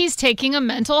maybe today. he's taking a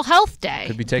mental health day.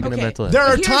 Could be taking a mental health. There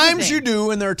are Here's the times thing. you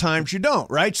do and there are times you don't,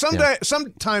 right?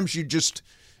 Sometimes you just,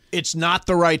 it's not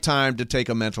the right time to take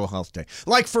a mental health day.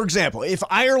 Like, for example, if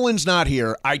Ireland's not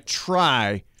here, I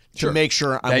try to make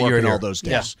sure I'm That you're working here. all those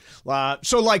days.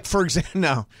 So, like, for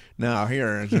example, now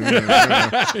here. So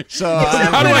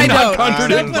How do I not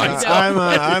contradict myself?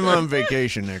 I'm on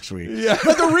vacation next week. Yeah.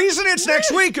 But the reason it's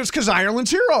next week is because Ireland's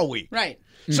here all week. Right.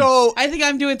 So I think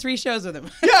I'm doing 3 shows with him.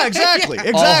 yeah, exactly.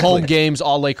 All home games,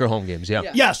 all Laker home games. Yeah.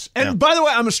 Yes, and by the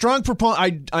way, I'm a strong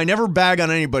proponent. I never bag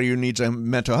on anybody who needs a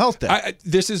mental health day.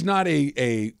 This is not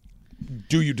a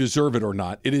do you deserve it or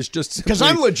not. It is just Because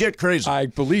I'm legit crazy. I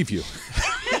believe you.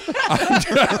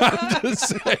 I'm just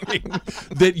saying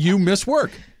that you miss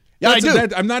work. Yeah, I do.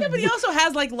 I'm not. Yeah, but he also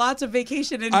has like lots of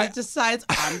vacation and decides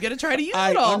I'm going to try to use I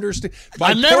it all. understand.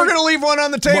 I'm never going to leave one on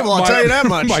the table. I'll tell you that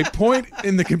much. My point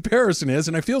in the comparison is,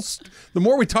 and I feel the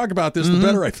more we talk about this, the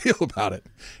better I feel about it,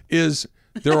 is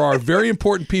there are very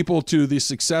important people to the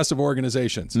success of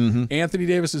organizations. Anthony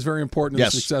Davis is very important to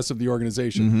the success of the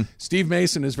organization. Steve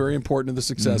Mason is very important to the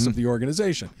success of the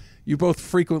organization. You both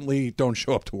frequently don't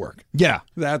show up to work. Yeah.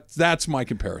 That's my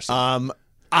comparison.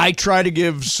 I try to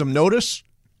give some notice.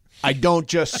 I don't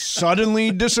just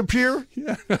suddenly disappear.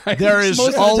 There is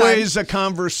always a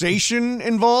conversation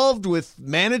involved with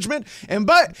management. And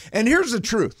here's the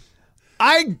truth.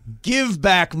 I give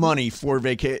back money for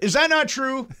vacation. Is that not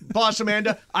true, Boss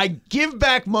Amanda? I give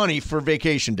back money for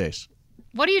vacation days.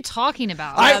 What are you talking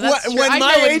about? When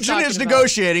my agent is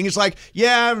negotiating, it's like,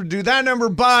 yeah, do that number,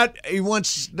 but he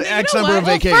wants the X number of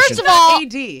vacations. First of all,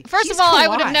 He's I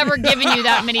would have Kawhi. never given you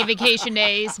that many vacation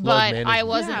days, but management. I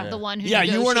wasn't the one who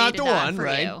You were not the negotiated that one, for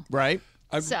right? you. Right.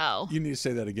 So you need to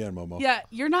say that again, Momo. Yeah,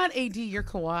 you're not AD, you're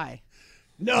Kawhi.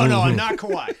 No, I'm not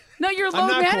Kawhi. No, you're I'm load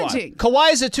not managing.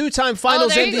 Kawhi is a 2-time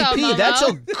Finals there you go, MVP. Momo. That's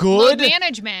a Load good.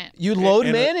 management. You load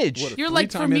And manage. You're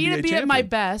like, for me to be at my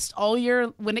best all year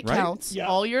when it Right? counts, Yeah.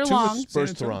 all year Two long.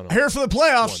 Spurs, Toronto. Here for the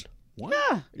playoffs.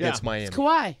 Yeah, Against Miami. it's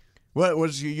Kawhi. What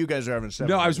was you guys are having 7?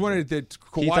 No, I was wondering that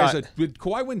thought- did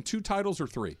Kawhi win 2 titles or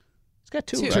 3? He's got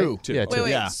 2. Two. Right? Two. Yeah, Wait, 2. wait,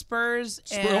 Yeah. Spurs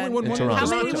Only and won one. Toronto. how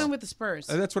many did he Toronto. win with the Spurs?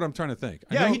 That's what I'm trying to think.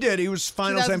 I Yeah, know- he did. He was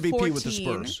Finals MVP with the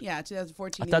 2014. Spurs. Yeah,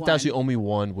 2014. I thought that was the only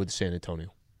one with San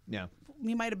Antonio. Yeah.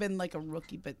 he might have been like a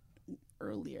rookie, but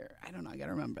earlier. I don't know. I got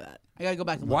to remember that. I got to go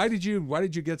back and look. Why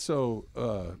did you get so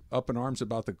up in arms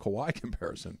about the Kawhi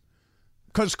comparison?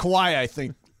 Because Kawhi, I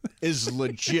think, is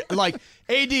legit. Like,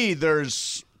 AD,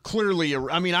 there's clearly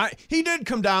he did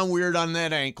come down weird on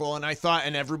that ankle, and I thought,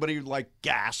 and everybody like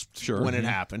gasped when it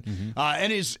happened. Mm-hmm.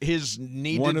 And his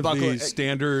knee one did of buckle. The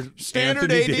standard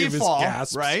Anthony AD Davis fall,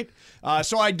 gasps. right?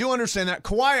 So I do understand that.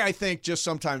 Kawhi, I think, just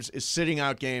sometimes is sitting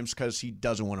out games because he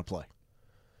doesn't want to play.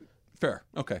 Fair.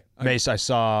 Okay. Mace,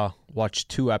 watched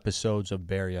 2 episodes of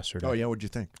Bear yesterday. Oh, yeah. What'd you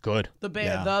think? Good. The Bear.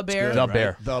 Yeah, The Bear. good, The right?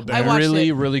 Bear. The Bear. I watched really,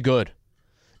 it. really good.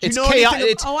 It's you know chaotic.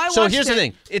 I here's the watched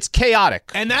thing. It's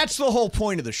chaotic. And that's the whole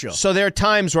point of the show. So there are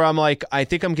times where I'm like, I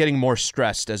think I'm getting more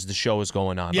stressed as the show is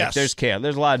going on. Yes. Like there's chaos.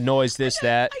 There's a lot of noise,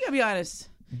 that. I got to be honest.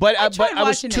 But I was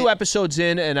watching 2 it. episodes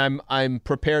in, and I'm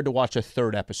prepared to watch a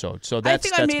 3rd episode. So that's I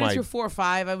think I made my it through 4 or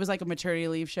 5. I was like a maternity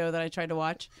leave show that I tried to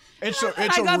watch. It's And a I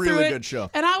got through really it, good show.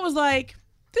 And I was like,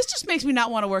 this just makes me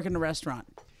not want to work in a restaurant.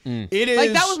 It is.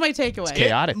 Like, that was my takeaway.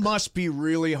 chaotic. It must be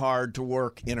really hard to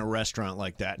work in a restaurant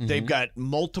like that. Mm-hmm. They've got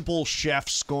multiple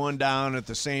chefs going down at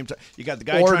the same time. You got the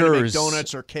guy trying to make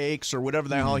donuts or cakes or whatever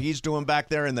the hell he's doing back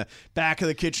there in the back of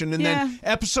the kitchen. And then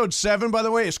episode 7, by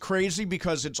the way, is crazy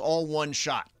because it's all one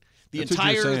shot. The That's what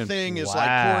you're entire saying. thing is Wow.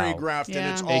 like choreographed,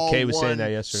 and it's all AK was saying one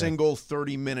that yesterday. single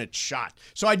 30-minute shot.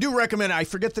 So I do recommend. I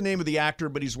forget the name of the actor,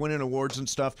 but he's winning awards and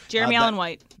stuff. Jeremy Allen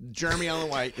White. Jeremy Allen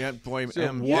White. Yeah, boy,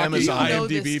 Walking Amazon.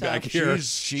 IMDb back here.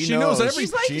 She knows knows everything.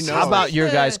 She's like- She she's knows. How about your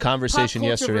the guys' pop conversation culture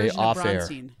yesterday version of off air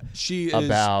Bronstein. She is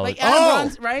about Like Adam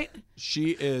Bronze, right? She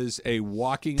is a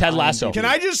walking Ted Lasso. IMDb. Can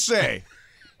I just say,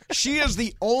 she is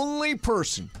the only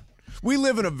person. We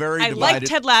live in a very I divided. like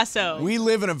Ted Lasso. We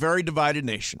live in a very divided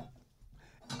nation.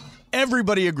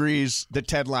 Everybody agrees that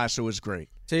Ted Lasso is great.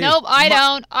 Nope, I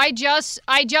don't. I just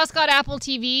got Apple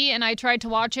TV and I tried to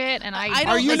watch it and I don't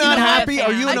Are you like not it. happy?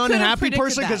 Are you I an couldn't unhappy predict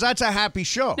person? that. Because that's a happy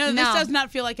show. No, this No. does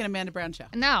not feel like an Amanda Brown show.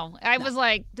 No, I was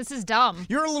like, this is dumb.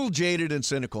 You're a little jaded and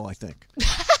cynical, I think.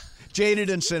 Jaded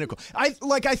and cynical. I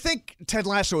think Ted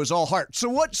Lasso is all heart. So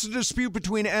what's the dispute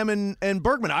between M and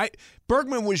Bergman?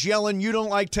 Bergman was yelling, "You don't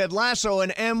like Ted Lasso,"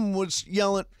 and M was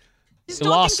yelling. I just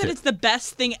don't think that it's the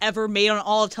best thing ever made on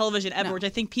all of television ever, which I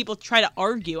think people try to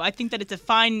argue. I think that it's a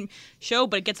fine show,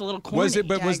 but it gets a little corny. Was it?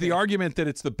 But was the argument that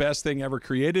it's the best thing ever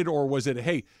created, or was it?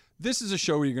 Hey, this is a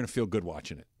show where you're going to feel good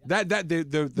watching it.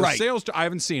 The Right. sales. I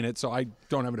haven't seen it, so I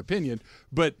don't have an opinion.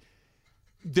 But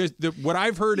what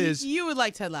I've heard is You would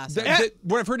like Ted Lasso.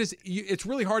 what I've heard is it's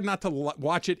really hard not to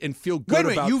watch it and feel good Wait a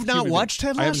minute, about. you've not human watched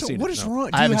beings. Ted I haven't Lasso? seen What it, is no. wrong?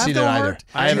 I haven't Do you seen have it no either. heart?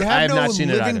 I Do you have have not no seen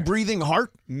it living, either. breathing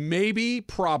heart? Maybe,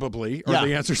 probably, are Yeah.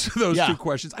 the answers to those Yeah. 2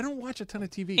 questions. I don't watch a ton of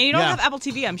TV. And you don't Yeah. have Apple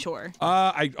TV, I'm sure.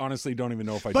 I honestly don't even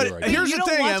know if I do But right now. here's You the don't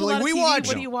thing, watch a Emily. lot of We TV. watch.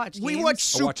 What do you watch? We Games?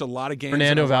 watch. I watch a lot of games.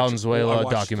 Fernando and I watch- Valenzuela I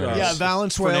watched, documentaries. Yeah,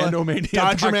 Valenzuela. Fernando Mania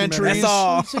Dodgermentaries.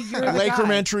 documentaries. So you're the guy.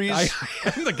 Lakermentaries.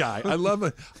 I am the guy. I love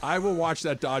it. I will watch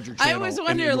that Dodger I channel. always and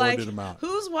wonder, like, inordinate amount.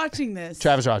 who's watching this?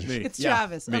 Travis Rogers. Me. It's Yeah,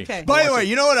 Travis. me. Okay. By the way,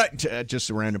 you know what? Just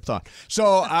a random thought.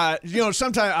 So,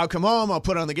 sometimes I'll come home, I'll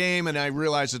put on the game, and I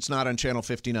realize it's not on Channel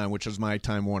 59, which is my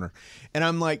Time Warner. And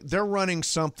I'm like, they're running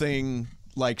something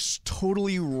like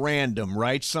totally random,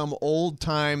 right? Some old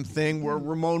time thing where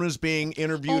Ramona's being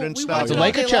interviewed and we stuff. watch The it all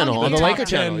Laker day channel. long On the and we Laker talk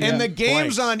channel. about it. And Yeah. the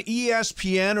games Blanks. on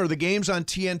ESPN or the games on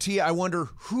TNT, I wonder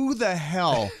who the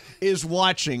hell is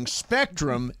watching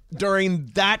Spectrum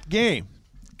during that game.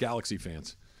 Galaxy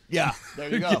fans. Yeah, there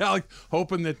you go.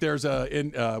 Hoping that there's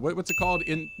what's it called?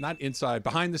 Not inside,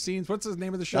 behind the scenes. What's the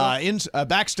name of the show?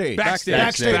 Backstage.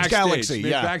 Backstage Galaxy.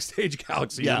 Yeah. Backstage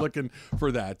Galaxy. Yeah. You're looking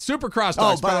for that. Super Cross Oh,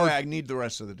 Talks. by the powered- way, I need the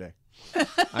rest of the day.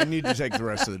 I need to take the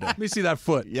rest of the day. Let me see that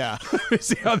foot. Yeah. Let me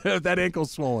see how that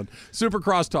ankle's swollen. Super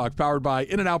Crosstalk, powered by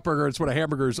In-N-Out Burger. It's what a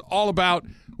hamburger is all about.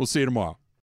 We'll see you tomorrow.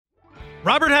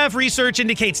 Robert Half research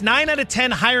indicates 9 out of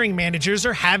 10 hiring managers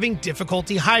are having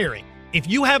difficulty hiring. If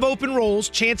you have open roles,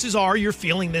 chances are you're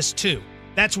feeling this too.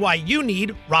 That's why you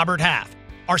need Robert Half.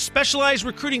 Our specialized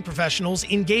recruiting professionals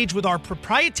engage with our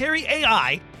proprietary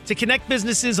AI to connect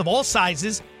businesses of all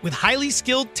sizes with highly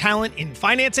skilled talent in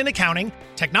finance and accounting,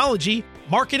 technology,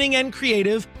 marketing and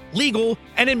creative, legal,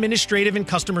 and administrative and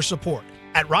customer support.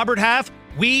 At Robert Half,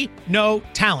 we know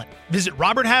talent. Visit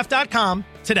roberthalf.com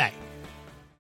today.